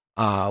time,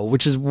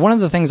 which is one of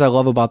the things I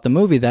love about the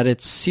movie, that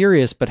it's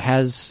serious but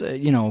has,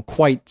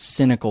 quite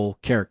cynical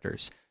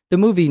characters. The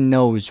movie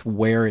knows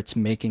where it's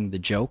making the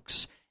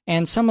jokes,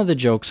 and some of the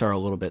jokes are a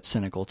little bit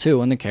cynical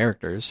too, and the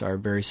characters are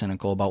very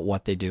cynical about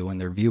what they do and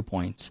their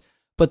viewpoints.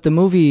 But the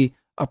movie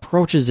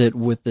approaches it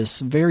with this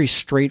very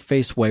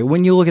straight-faced way.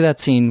 When you look at that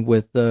scene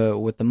with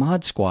the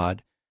Mod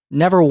Squad,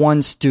 never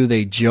once do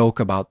they joke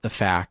about the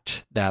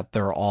fact that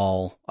they're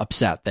all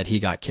upset that he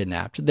got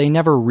kidnapped. They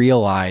never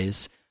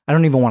realize, I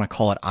don't even want to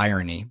call it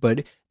irony,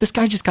 but this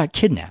guy just got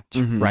kidnapped,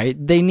 right?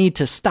 They need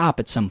to stop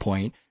at some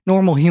point.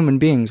 Normal human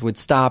beings would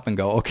stop and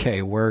go,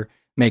 okay, we're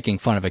making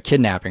fun of a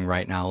kidnapping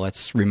right now.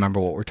 Let's remember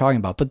what we're talking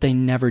about. But they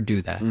never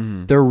do that.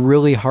 They're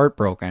really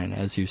heartbroken,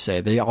 as you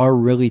say. They are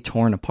really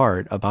torn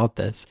apart about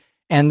this.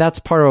 And that's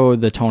part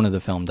of the tone of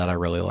the film that I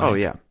really like. Oh,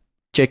 yeah.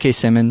 J.K.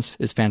 Simmons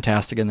is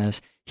fantastic in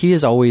this. He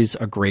is always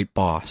a great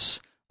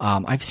boss.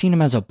 I've seen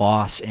him as a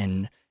boss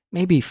in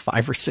maybe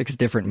 5 or 6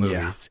 different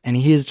movies. And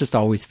he is just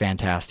always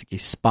fantastic.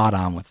 He's spot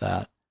on with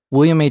that.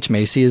 William H.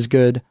 Macy is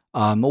good.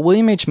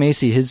 William H.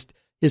 Macy,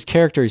 his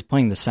character, he's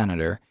playing the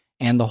senator.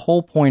 And the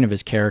whole point of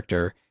his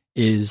character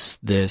is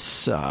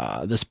this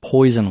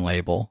poison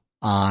label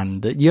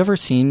on the. You ever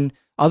seen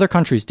other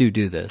countries do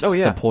this? Oh,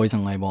 yeah. The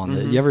poison label on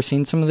the. You ever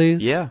seen some of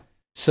these? Yeah.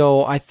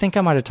 So I think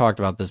I might have talked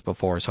about this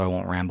before, so I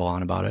won't ramble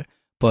on about it.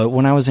 But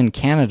when I was in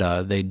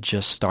Canada, they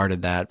just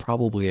started that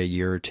probably a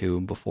year or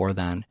two before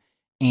then,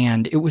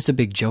 and it was a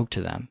big joke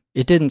to them.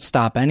 It didn't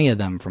stop any of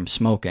them from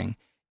smoking.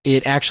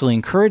 It actually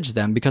encouraged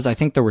them, because I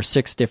think there were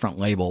 6 different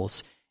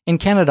labels. In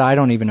Canada, I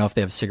don't even know if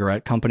they have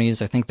cigarette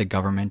companies. I think the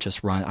government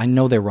just I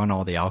know they run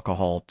all the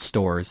alcohol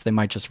stores. They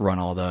might just run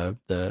all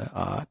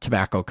the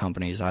tobacco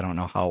companies. I don't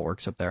know how it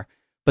works up there.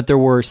 But there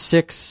were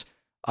 6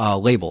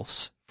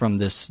 labels from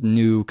this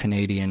new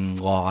Canadian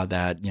law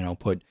that,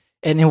 put,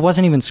 and it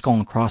wasn't even skull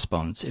and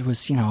crossbones. It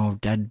was,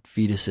 dead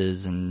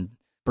fetuses and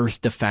birth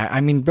defect.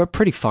 I mean,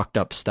 pretty fucked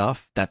up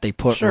stuff that they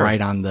put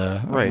right on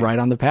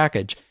the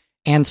package.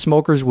 And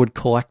smokers would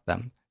collect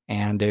them.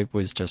 And it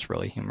was just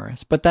really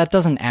humorous. But that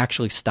doesn't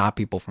actually stop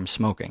people from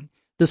smoking.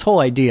 This whole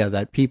idea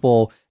that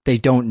people, they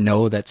don't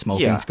know that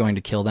smoking is going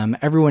to kill them.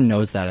 Everyone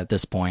knows that at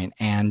this point,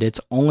 and it's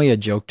only a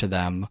joke to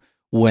them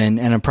when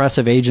an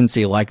oppressive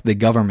agency like the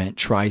government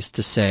tries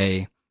to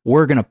say,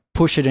 we're going to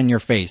push it in your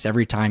face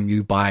every time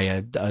you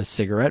buy a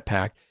cigarette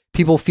pack.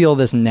 People feel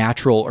this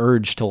natural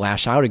urge to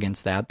lash out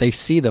against that. They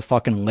see the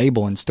fucking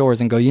label in stores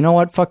and go, you know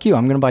what? Fuck you.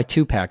 I'm going to buy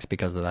 2 packs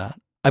because of that.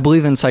 I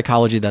believe in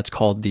psychology that's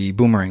called the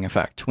boomerang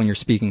effect, when you're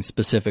speaking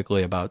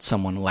specifically about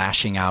someone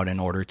lashing out in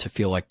order to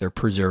feel like they're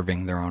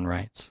preserving their own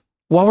rights.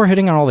 While we're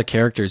hitting on all the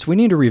characters, we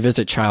need to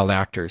revisit child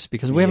actors,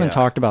 because we haven't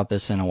talked about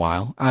this in a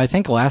while. I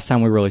think last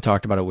time we really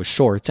talked about it was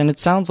Shorts, and it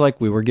sounds like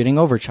we were getting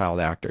over child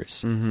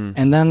actors.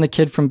 And then the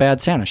kid from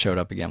Bad Santa showed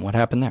up again. What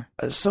happened there?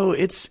 So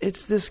it's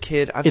this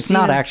kid. It's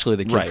not actually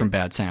the kid from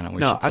Bad Santa.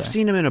 No, I've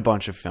seen him in a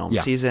bunch of films.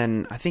 Yeah.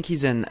 I think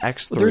he's in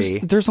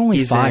X3. There's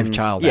only 5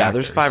 child actors. Yeah,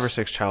 there's 5 or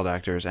 6 child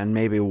actors, and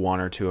maybe 1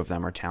 or 2 of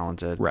them are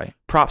talented. Right.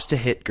 Props to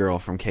Hit Girl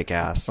from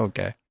Kick-Ass.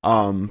 Okay.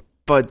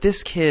 But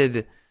this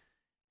kid,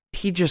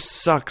 he just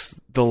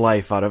sucks the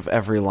life out of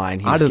every line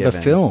he's given. Out of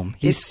the film.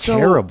 He's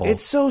terrible.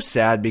 It's so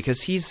sad,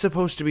 because he's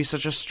supposed to be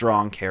such a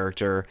strong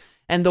character.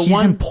 And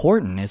he's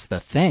important is the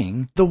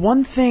thing. The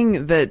one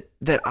thing that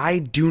I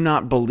do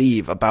not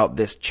believe about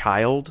this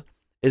child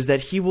is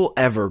that he will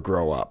ever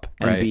grow up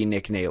and be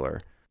Nick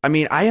Naylor. I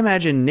mean, I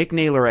imagine Nick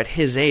Naylor at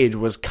his age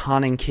was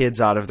conning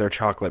kids out of their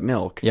chocolate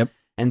milk. Yep.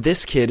 And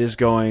this kid is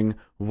going,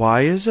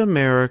 why is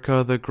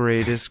America the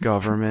greatest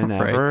government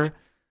ever?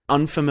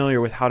 Unfamiliar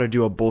with how to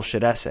do a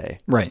bullshit essay.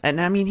 Right. And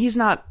I mean, he's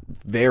not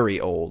very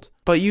old,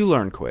 but you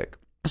learn quick,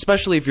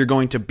 especially if you're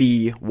going to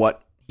be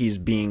what he's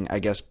being, I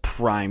guess,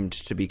 primed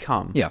to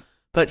become. Yeah.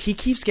 But he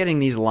keeps getting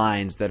these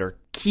lines that are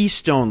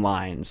keystone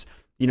lines.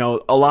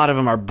 A lot of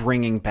them are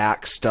bringing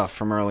back stuff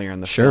from earlier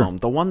in the film.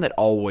 The one that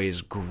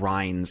always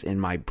grinds in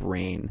my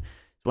brain is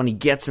when he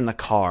gets in the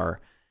car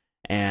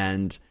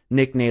and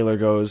Nick Naylor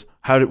goes,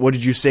 what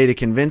did you say to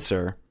convince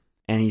her?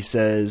 And he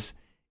says,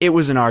 it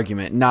was an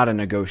argument, not a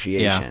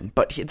negotiation. Yeah.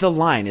 But the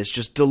line is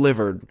just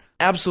delivered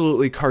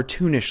absolutely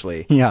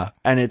cartoonishly. Yeah.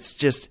 And it's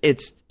just,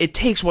 it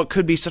takes what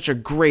could be such a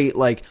great,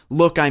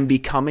 look, I'm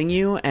becoming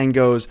you, and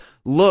goes,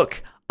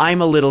 look,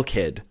 I'm a little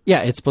kid.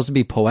 Yeah, it's supposed to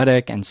be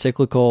poetic and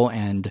cyclical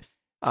and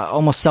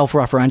almost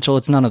self-referential.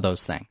 It's none of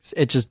those things.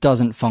 It just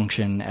doesn't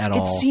function at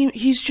all.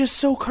 He's just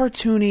so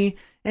cartoony,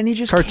 and he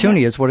just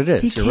cartoony is what it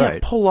is. He You're can't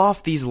right. pull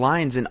off these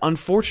lines, and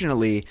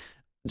unfortunately,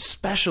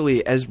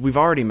 especially as we've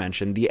already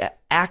mentioned, the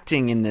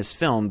acting in this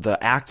film,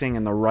 the acting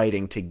and the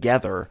writing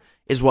together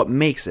is what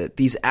makes it.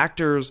 These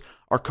actors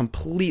are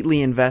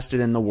completely invested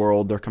in the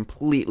world. They're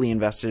completely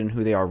invested in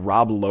who they are.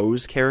 Rob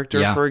Lowe's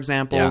character, for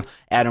example,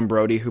 Adam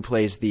Brody, who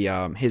plays the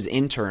his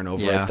intern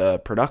over at the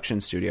production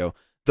studio.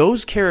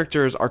 Those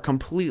characters are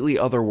completely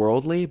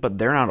otherworldly, but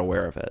they're not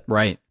aware of it.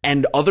 Right.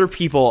 And other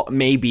people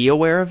may be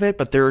aware of it,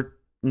 but they're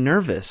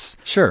nervous.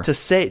 Sure.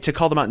 To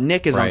call them out.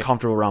 Nick is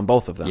uncomfortable around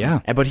both of them. Yeah.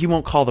 But he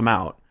won't call them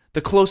out.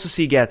 The closest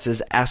he gets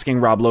is asking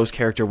Rob Lowe's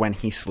character when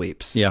he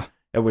sleeps. Yeah.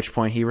 At which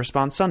point he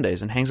responds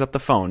Sundays and hangs up the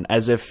phone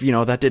as if,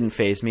 that didn't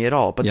faze me at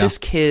all. But this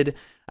kid,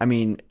 I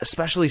mean,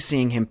 especially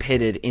seeing him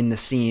pitted in the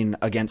scene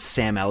against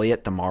Sam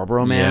Elliott, the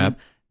Marlboro Man,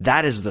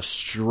 that is the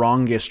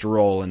strongest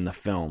role in the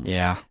film.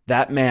 Yeah.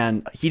 That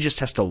man, he just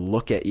has to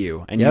look at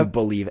you and you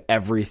believe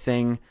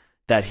everything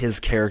that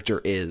his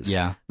character is.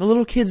 Yeah. The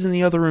little kid's in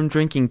the other room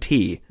drinking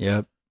tea.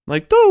 Yep.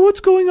 Like, oh, what's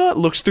going on?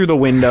 Looks through the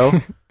window.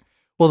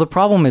 Well, the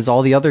problem is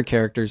all the other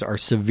characters are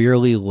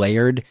severely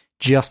layered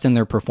just in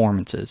their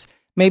performances.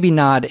 Maybe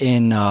not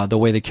in the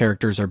way the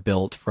characters are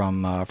built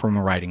from a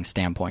writing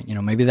standpoint.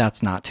 Maybe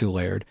that's not too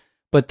layered.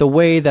 But the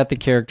way that the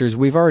characters,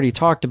 we've already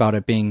talked about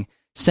it being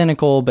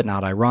cynical but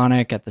not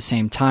ironic, at the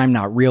same time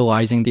not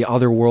realizing the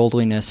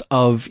otherworldliness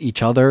of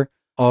each other,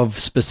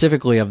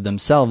 specifically of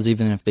themselves,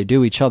 even if they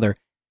do each other.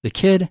 The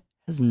kid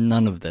has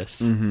none of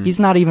this. Mm-hmm. He's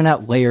not even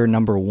at layer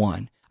number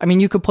 1. I mean,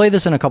 you could play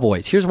this in a couple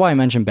ways. Here's why I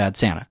mentioned Bad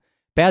Santa.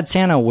 Bad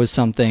Santa was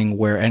something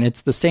where, and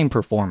it's the same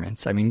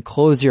performance. I mean,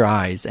 close your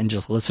eyes and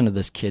just listen to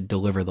this kid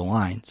deliver the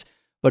lines.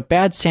 But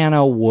Bad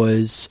Santa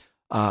was,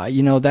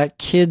 that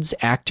kid's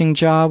acting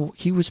job,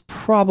 he was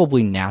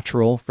probably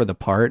natural for the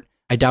part.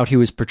 I doubt he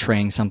was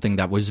portraying something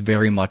that was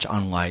very much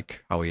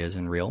unlike how he is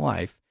in real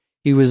life.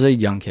 He was a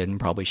young kid and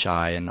probably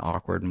shy and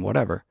awkward and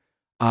whatever.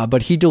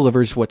 But he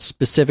delivers what's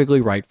specifically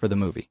right for the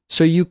movie.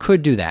 So you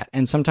could do that.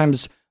 And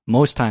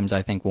most times,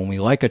 I think when we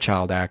like a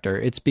child actor,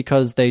 it's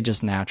because they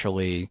just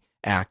naturally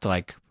act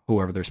like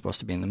whoever they're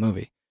supposed to be in the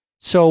movie.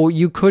 So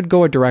you could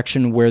go a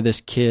direction where this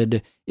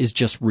kid is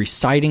just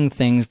reciting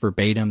things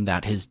verbatim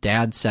that his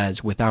dad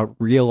says without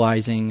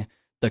realizing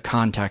the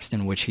context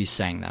in which he's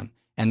saying them.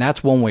 And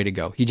that's one way to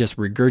go. He just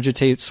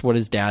regurgitates what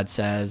his dad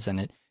says,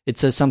 and it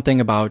says something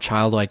about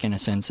childlike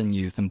innocence and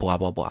youth and blah,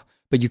 blah, blah.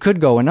 But you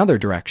could go another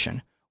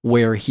direction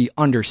where he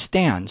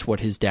understands what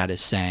his dad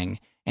is saying,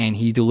 and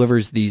he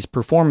delivers these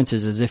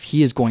performances as if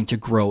he is going to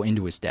grow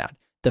into his dad.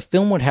 The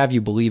film would have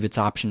you believe it's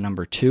option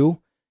number 2.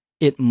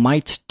 It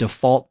might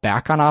default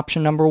back on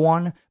option number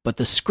 1, but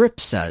the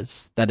script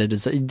says that it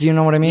is. Do you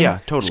know what I mean? Yeah,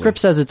 totally. The script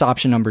says it's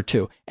option number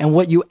 2. And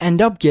what you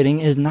end up getting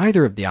is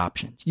neither of the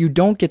options. You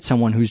don't get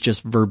someone who's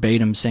just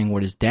verbatim saying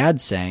what his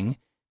dad's saying,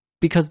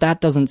 because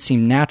that doesn't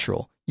seem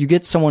natural. You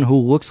get someone who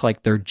looks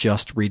like they're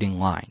just reading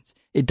lines.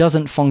 It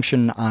doesn't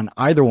function on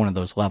either one of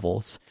those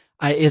levels.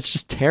 It's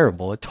just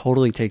terrible. It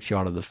totally takes you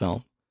out of the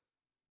film.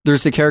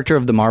 There's the character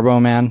of the Marlboro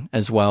Man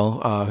as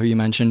well, who you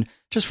mentioned.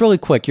 Just really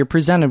quick, you're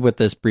presented with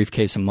this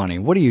briefcase of money.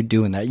 What do you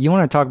do in that? You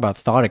want to talk about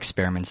thought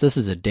experiments. This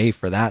is a day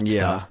for that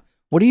stuff.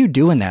 What do you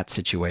do in that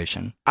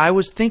situation? I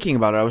was thinking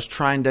about it. I was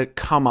trying to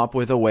come up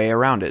with a way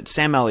around it.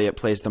 Sam Elliott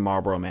plays the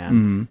Marlboro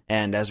Man,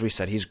 and as we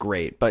said, he's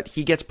great. But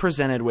he gets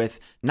presented with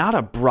not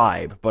a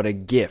bribe, but a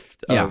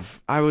gift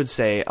of, I would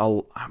say,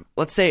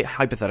 let's say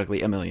hypothetically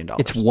 $1 million.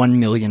 It's $1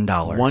 million.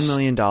 $1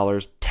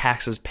 million,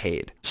 taxes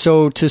paid.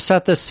 So to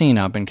set this scene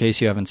up, in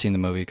case you haven't seen the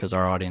movie, because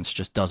our audience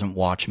just doesn't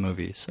watch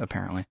movies,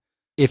 apparently.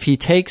 If he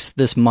takes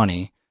this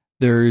money,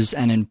 there's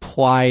an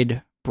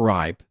implied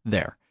bribe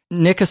there.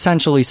 Nick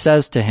essentially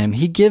says to him,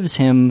 he gives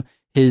him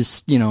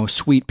his,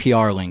 sweet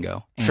PR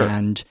lingo. Sure.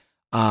 And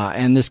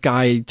this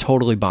guy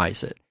totally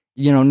buys it.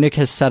 Nick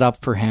has set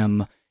up for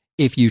him,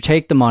 if you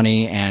take the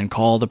money and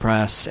call the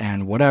press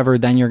and whatever,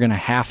 then you're going to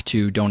have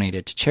to donate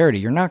it to charity.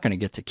 You're not going to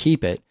get to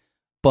keep it.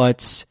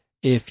 But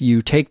if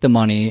you take the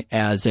money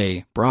as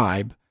a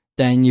bribe,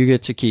 then you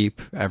get to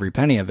keep every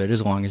penny of it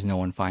as long as no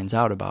one finds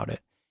out about it.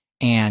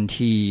 And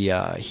he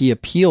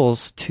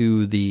appeals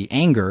to the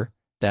anger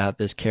that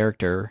this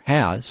character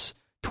has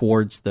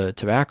towards the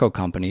tobacco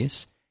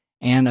companies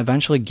and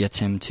eventually gets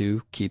him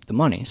to keep the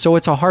money. So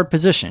it's a hard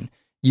position.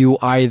 You're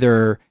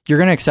going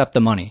to accept the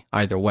money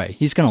either way.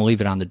 He's going to leave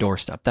it on the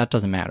doorstep. That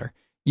doesn't matter.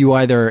 You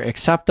either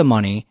accept the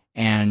money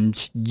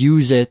and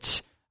use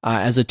it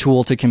as a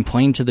tool to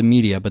complain to the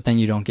media, but then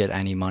you don't get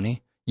any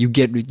money. You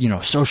get,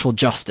 social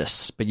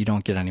justice, but you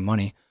don't get any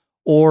money.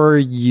 Or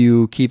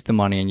you keep the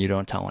money and you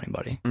don't tell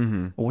anybody.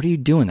 Mm-hmm. What do you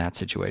do in that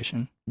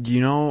situation?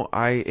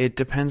 It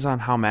depends on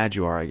how mad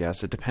you are, I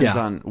guess. It depends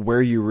on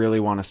where you really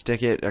want to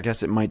stick it. I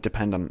guess it might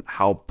depend on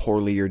how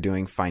poorly you're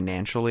doing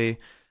financially.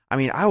 I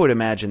mean, I would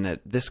imagine that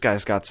this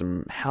guy's got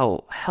some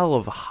hell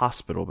of a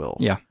hospital bill.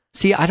 Yeah.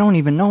 See, I don't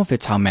even know if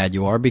it's how mad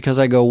you are, because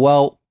I go,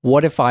 well,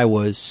 what if I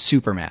was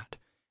super mad?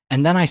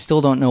 And then I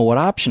still don't know what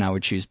option I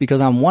would choose,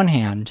 because on one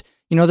hand,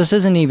 this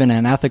isn't even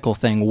an ethical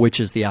thing, which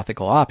is the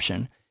ethical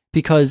option.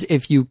 because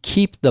if you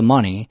keep the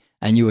money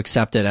and you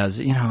accept it as,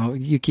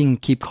 you can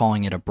keep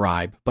calling it a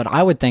bribe, but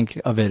I would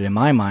think of it in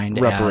my mind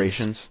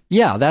reparations.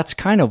 Yeah, that's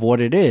kind of what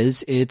it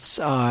is. It's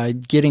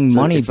getting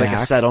money it's back. Like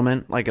a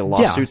settlement, like a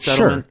lawsuit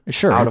settlement.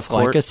 Sure. Out It's of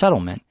court. like a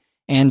settlement.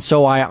 And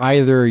so I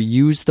either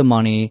use the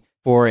money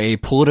for a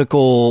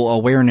political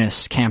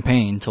awareness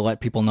campaign to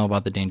let people know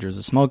about the dangers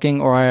of smoking,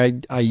 or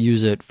I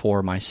use it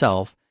for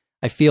myself.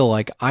 I feel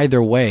like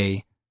either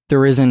way,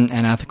 there isn't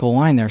an ethical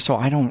line there, so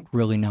I don't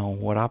really know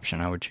what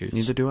option I would choose.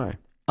 Neither do I.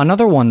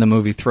 Another one the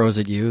movie throws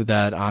at you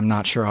that I'm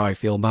not sure how I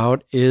feel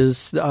about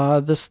is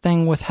this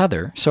thing with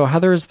Heather. So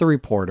Heather is the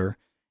reporter,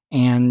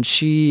 and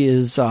she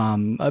is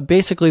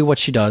basically what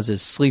she does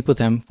is sleep with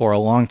him for a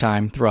long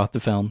time throughout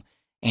the film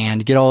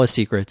and get all his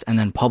secrets and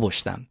then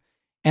publish them.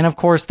 And of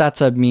course,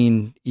 that's a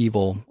mean,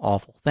 evil,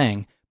 awful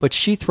thing. But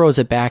she throws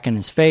it back in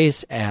his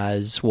face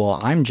as, well,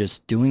 I'm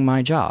just doing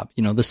my job.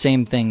 The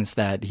same things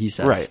that he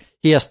says. Right.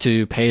 He has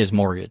to pay his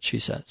mortgage, she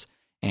says.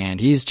 And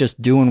he's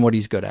just doing what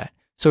he's good at.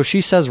 So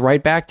she says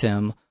right back to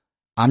him,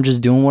 I'm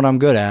just doing what I'm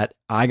good at.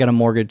 I got a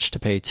mortgage to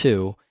pay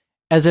too.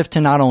 As if to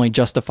not only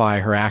justify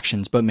her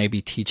actions, but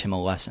maybe teach him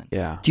a lesson.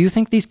 Yeah. Do you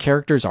think these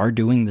characters are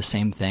doing the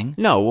same thing?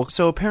 No. Well,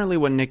 so apparently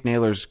what Nick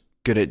Naylor's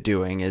good at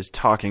doing is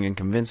talking and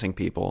convincing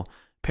people.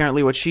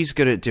 Apparently what she's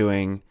good at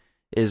doing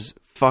is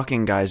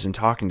fucking guys and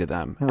talking to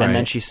them. Right. And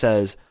then she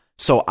says,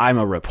 so I'm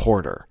a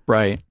reporter.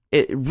 Right.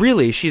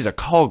 Really, she's a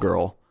call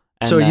girl.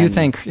 So you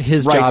think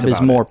his writes job is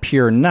about more it.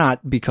 pure,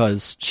 not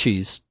because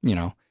she's,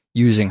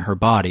 using her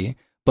body,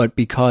 but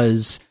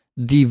because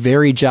the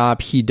very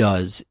job he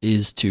does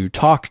is to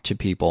talk to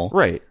people.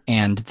 Right.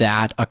 And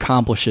that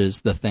accomplishes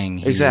the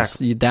thing.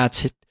 Exactly.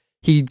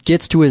 He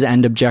gets to his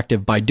end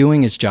objective by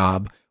doing his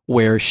job,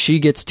 where she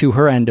gets to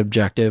her end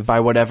objective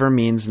By whatever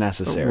means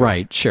necessary.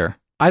 Right, sure.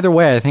 Either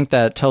way, I think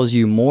that tells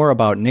you more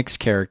about Nick's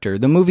character.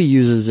 The movie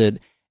uses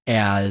it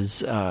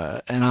as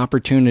an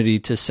opportunity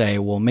to say,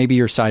 well, maybe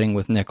you're siding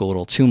with Nick a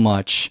little too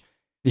much.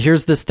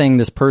 Here's this thing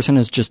this person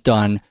has just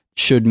done,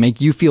 should make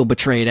you feel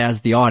betrayed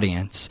as the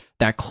audience.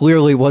 That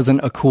clearly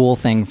wasn't a cool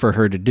thing for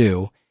her to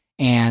do.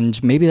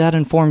 And maybe that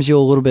informs you a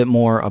little bit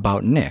more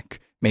about Nick.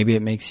 Maybe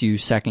it makes you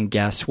second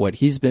guess what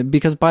he's been,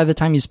 because by the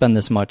time you spend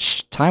this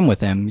much time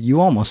with him,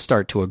 you almost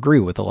start to agree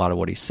with a lot of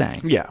what he's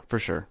saying. Yeah, for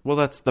sure. Well,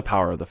 that's the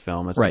power of the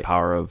film. It's Right. the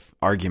power of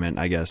argument,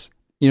 I guess.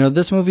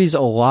 This movie's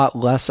a lot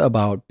less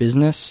about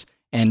business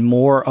and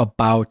more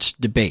about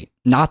debate.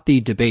 Not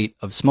the debate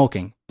of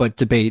smoking, but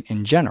debate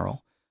in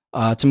general.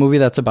 It's a movie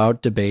that's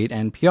about debate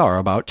and PR,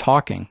 about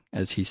talking,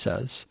 as he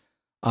says.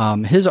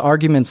 His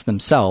arguments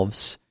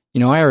themselves,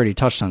 I already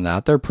touched on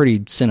that. They're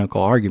pretty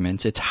cynical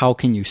arguments. It's how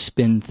can you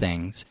spin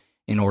things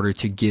in order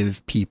to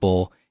give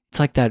people, it's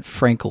like that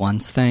Frank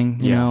Luntz thing,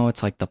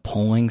 it's like the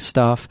polling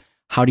stuff.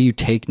 How do you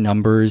take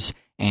numbers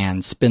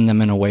and spin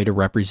them in a way to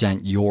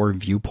represent your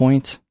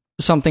viewpoint?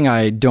 Something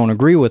I don't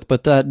agree with,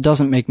 but that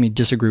doesn't make me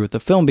disagree with the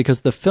film,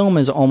 because the film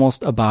is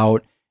almost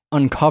about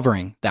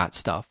uncovering that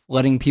stuff,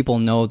 letting people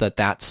know that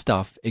that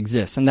stuff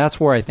exists. And that's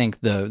where I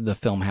think the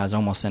film has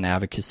almost an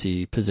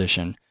advocacy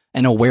position,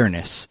 an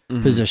awareness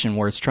position,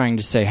 where it's trying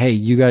to say, hey,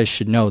 you guys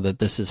should know that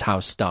this is how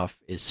stuff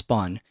is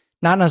spun.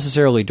 Not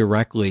necessarily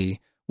directly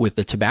with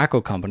the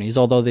tobacco companies,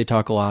 although they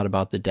talk a lot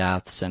about the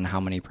deaths and how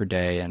many per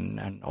day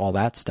and all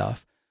that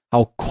stuff.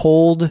 How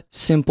cold,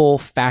 simple,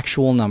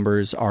 factual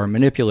numbers are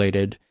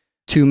manipulated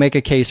to make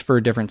a case for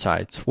different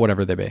sides,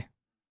 whatever they be.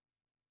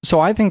 So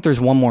I think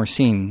there's one more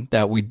scene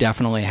that we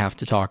definitely have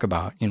to talk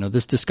about.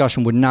 This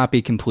discussion would not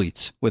be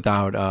complete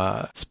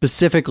without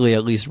specifically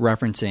at least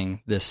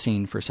referencing this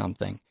scene for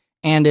something.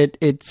 And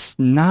it's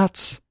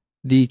not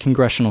the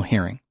congressional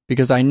hearing,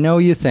 because I know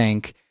you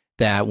think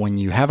that when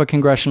you have a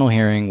congressional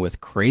hearing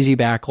with crazy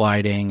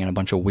backlighting and a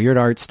bunch of weird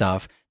art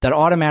stuff, that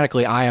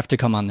automatically I have to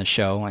come on the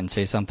show and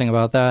say something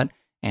about that.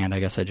 And I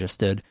guess I just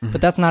did. But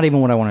that's not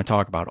even what I want to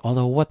talk about.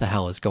 Although, what the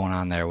hell is going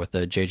on there with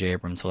the J.J.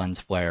 Abrams lens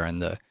flare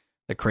and the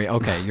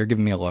okay, you're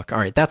giving me a look. All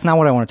right, that's not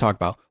what I want to talk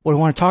about. What I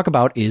want to talk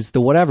about is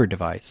the whatever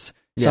device.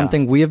 Yeah.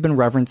 Something we have been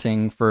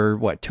referencing for,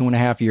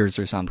 2.5 years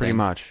or something. Pretty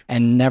much.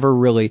 And never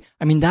really,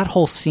 that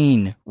whole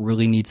scene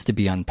really needs to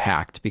be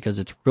unpacked, because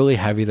it's really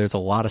heavy. There's a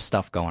lot of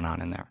stuff going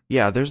on in there.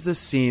 Yeah, there's this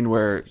scene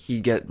where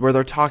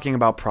they're talking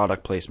about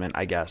product placement,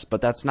 I guess, but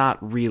that's not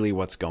really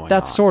what's going on.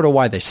 That's sort of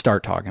why they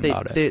start talking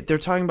about it. They're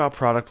talking about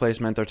product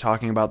placement. They're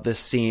talking about this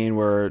scene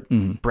where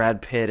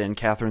Brad Pitt and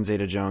Catherine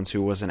Zeta-Jones,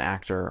 who was an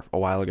actor a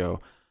while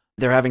ago,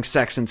 they're having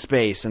sex in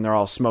space and they're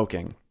all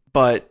smoking.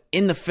 But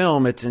in the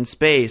film, it's in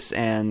space,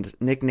 and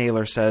Nick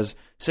Naylor says,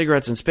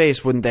 cigarettes in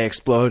space, wouldn't they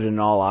explode in an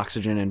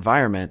all-oxygen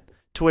environment?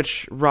 To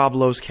which Rob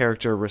Lowe's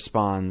character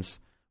responds,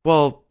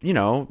 well,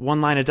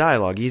 one line of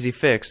dialogue, easy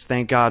fix,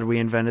 thank God we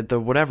invented the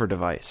whatever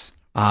device.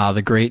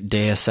 The great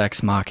Deus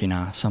Ex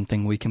Machina,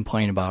 something we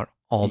complain about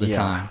all the Yeah.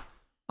 time.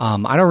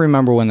 I don't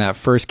remember when that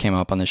first came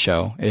up on the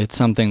show. It's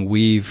something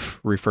we've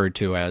referred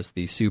to as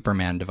the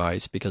Superman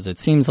device, because it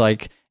seems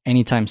like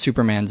anytime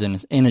Superman's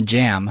in a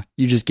jam,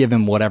 you just give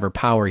him whatever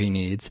power he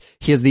needs.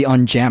 He has the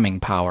unjamming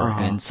power,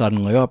 and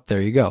suddenly,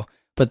 there you go.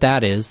 but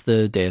that is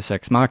the Deus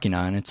Ex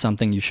Machina, and it's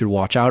something you should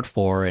watch out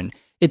for. And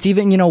it's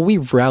even, you know,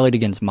 we've rallied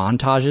against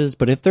montages,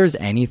 but if there's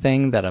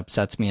anything that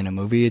upsets me in a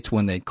movie, it's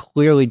when they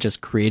clearly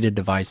just create a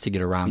device to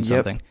get around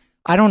something.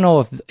 I don't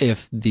know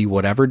if the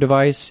whatever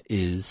device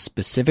is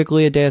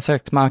specifically a Deus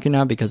Ex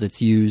Machina because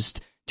it's used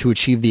to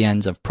achieve the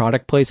ends of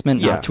product placement,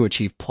 not to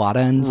achieve plot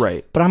ends.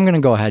 Right. But I'm going to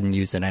go ahead and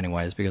use it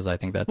anyways because I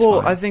think that's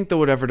Well, fine. I think the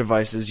whatever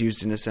device is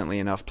used innocently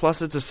enough.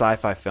 Plus, it's a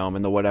sci-fi film,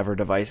 and the whatever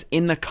device,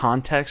 in the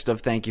context of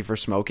Thank You for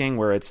Smoking,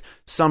 where it's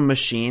some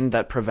machine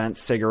that prevents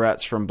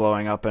cigarettes from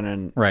blowing up in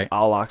an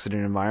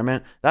all-oxygen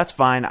environment, that's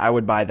fine. I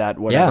would buy that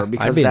whatever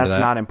because that's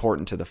not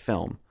important to the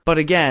film. But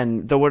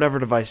again, the whatever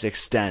device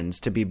extends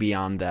to be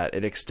beyond that.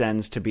 It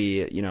extends to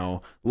be, you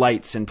know,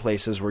 lights in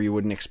places where you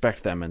wouldn't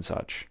expect them and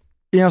such.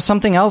 You know,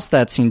 something else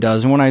that scene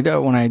does, and when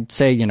I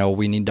say, you know,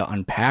 we need to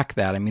unpack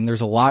that, I mean,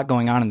 there's a lot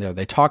going on in there.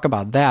 They talk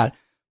about that,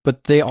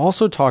 but they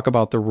also talk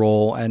about the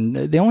role, and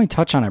they only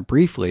touch on it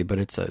briefly, but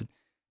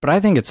I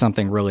think it's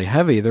something really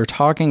heavy. They're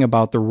talking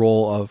about the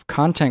role of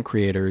content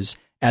creators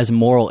as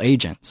moral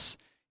agents.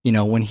 You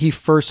know, when he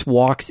first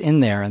walks in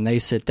there and they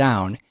sit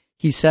down,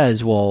 he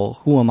says, well,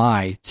 who am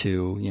I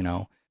to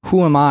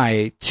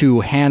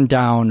hand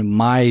down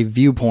my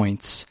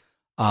viewpoints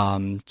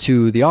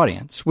to the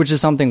audience, which is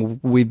something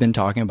we've been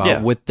talking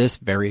about with this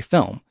very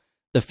film.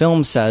 The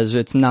film says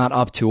it's not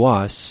up to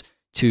us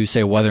to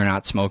say whether or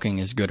not smoking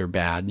is good or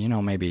bad. You know,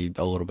 maybe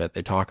a little bit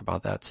they talk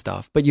about that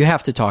stuff, but you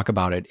have to talk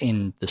about it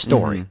in the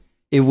story. Mm-hmm.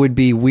 It would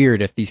be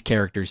weird if these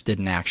characters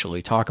didn't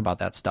actually talk about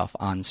that stuff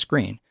on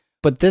screen.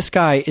 But this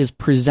guy is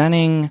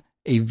presenting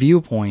a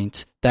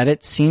viewpoint that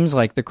it seems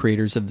like the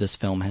creators of this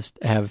film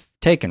have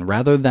taken,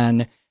 rather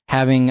than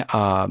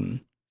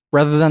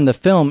the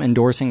film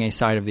endorsing a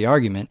side of the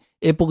argument.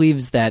 It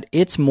believes that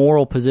its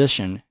moral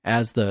position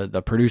as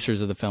the producers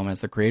of the film,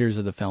 as the creators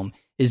of the film,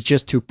 is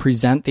just to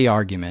present the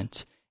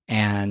argument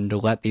and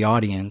let the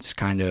audience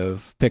kind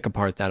of pick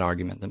apart that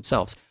argument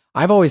themselves.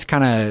 I've always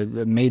kind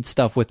of made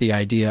stuff with the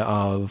idea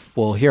of,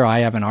 well, here I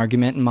have an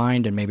argument in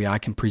mind and maybe I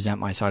can present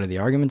my side of the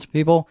argument to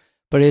people.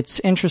 But it's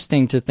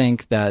interesting to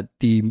think that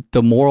the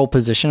moral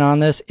position on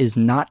this is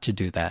not to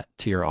do that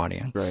to your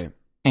audience. Right.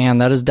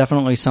 And that is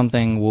definitely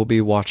something we'll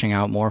be watching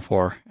out more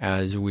for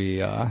as we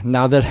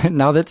now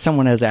that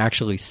someone has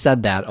actually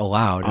said that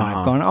aloud, and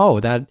I've gone,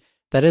 oh, that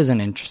is an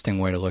interesting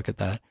way to look at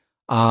that.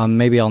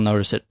 Maybe I'll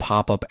notice it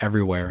pop up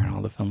everywhere in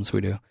all the films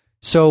we do.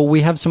 So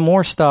we have some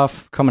more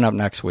stuff coming up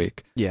next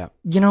week. Yeah.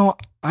 You know,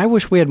 I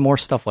wish we had more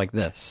stuff like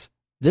this.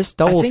 This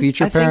double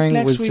feature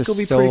pairing was just will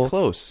be so pretty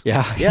close.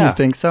 Yeah, yeah. You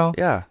think so?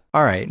 Yeah.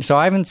 All right. So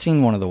I haven't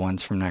seen one of the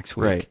ones from next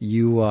week. Right.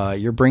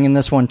 You're bringing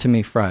this one to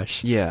me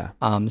fresh. Yeah.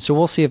 So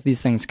we'll see if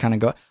these things kind of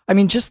go. I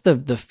mean, just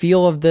the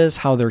feel of this,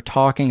 how they're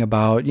talking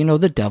about, you know,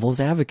 the devil's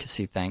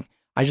advocacy thing.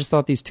 I just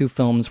thought these two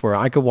films were,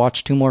 I could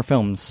watch two more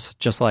films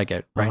just like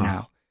it right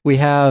now. We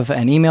have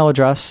an email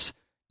address,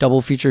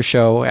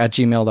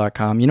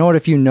 doublefeatureshow@gmail.com. You know what?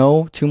 If you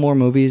know two more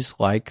movies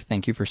like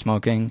Thank You for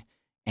Smoking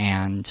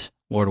and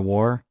Lord of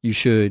War, you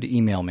should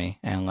email me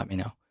and let me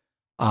know.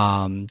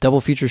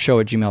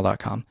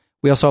 Doublefeatureshow@gmail.com.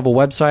 We also have a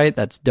website,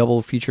 that's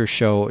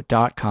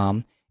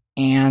doublefeatureshow.com,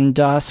 and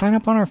sign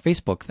up on our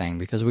Facebook thing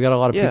because we got a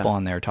lot of people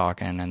on there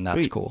talking, and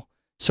that's cool.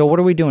 So what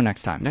are we doing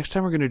next time? Next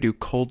time we're going to do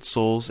Cold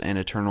Souls and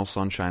Eternal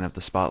Sunshine of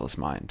the Spotless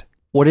Mind.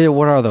 What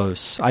are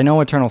those? I know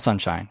Eternal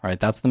Sunshine, right?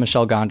 That's the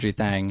Michel Gondry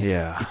thing.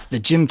 Yeah. It's the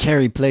Jim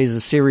Carrey plays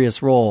a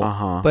serious role.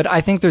 But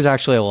I think there's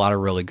actually a lot of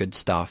really good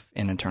stuff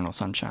in Eternal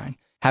Sunshine.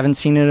 Haven't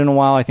seen it in a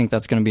while. I think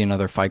that's going to be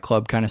another Fight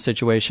Club kind of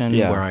situation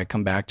where I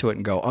come back to it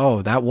and go,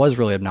 oh, that was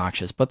really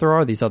obnoxious. But there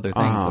are these other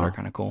things that are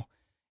kind of cool.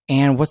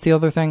 And what's the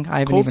other thing?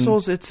 Cold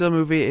Souls, it's a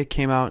movie. It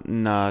came out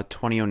in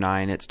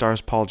 2009. It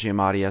stars Paul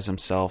Giamatti as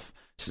himself.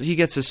 So he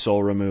gets his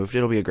soul removed.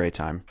 It'll be a great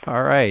time.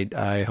 All right.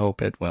 I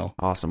hope it will.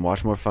 Awesome.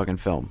 Watch more fucking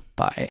film.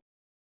 Bye.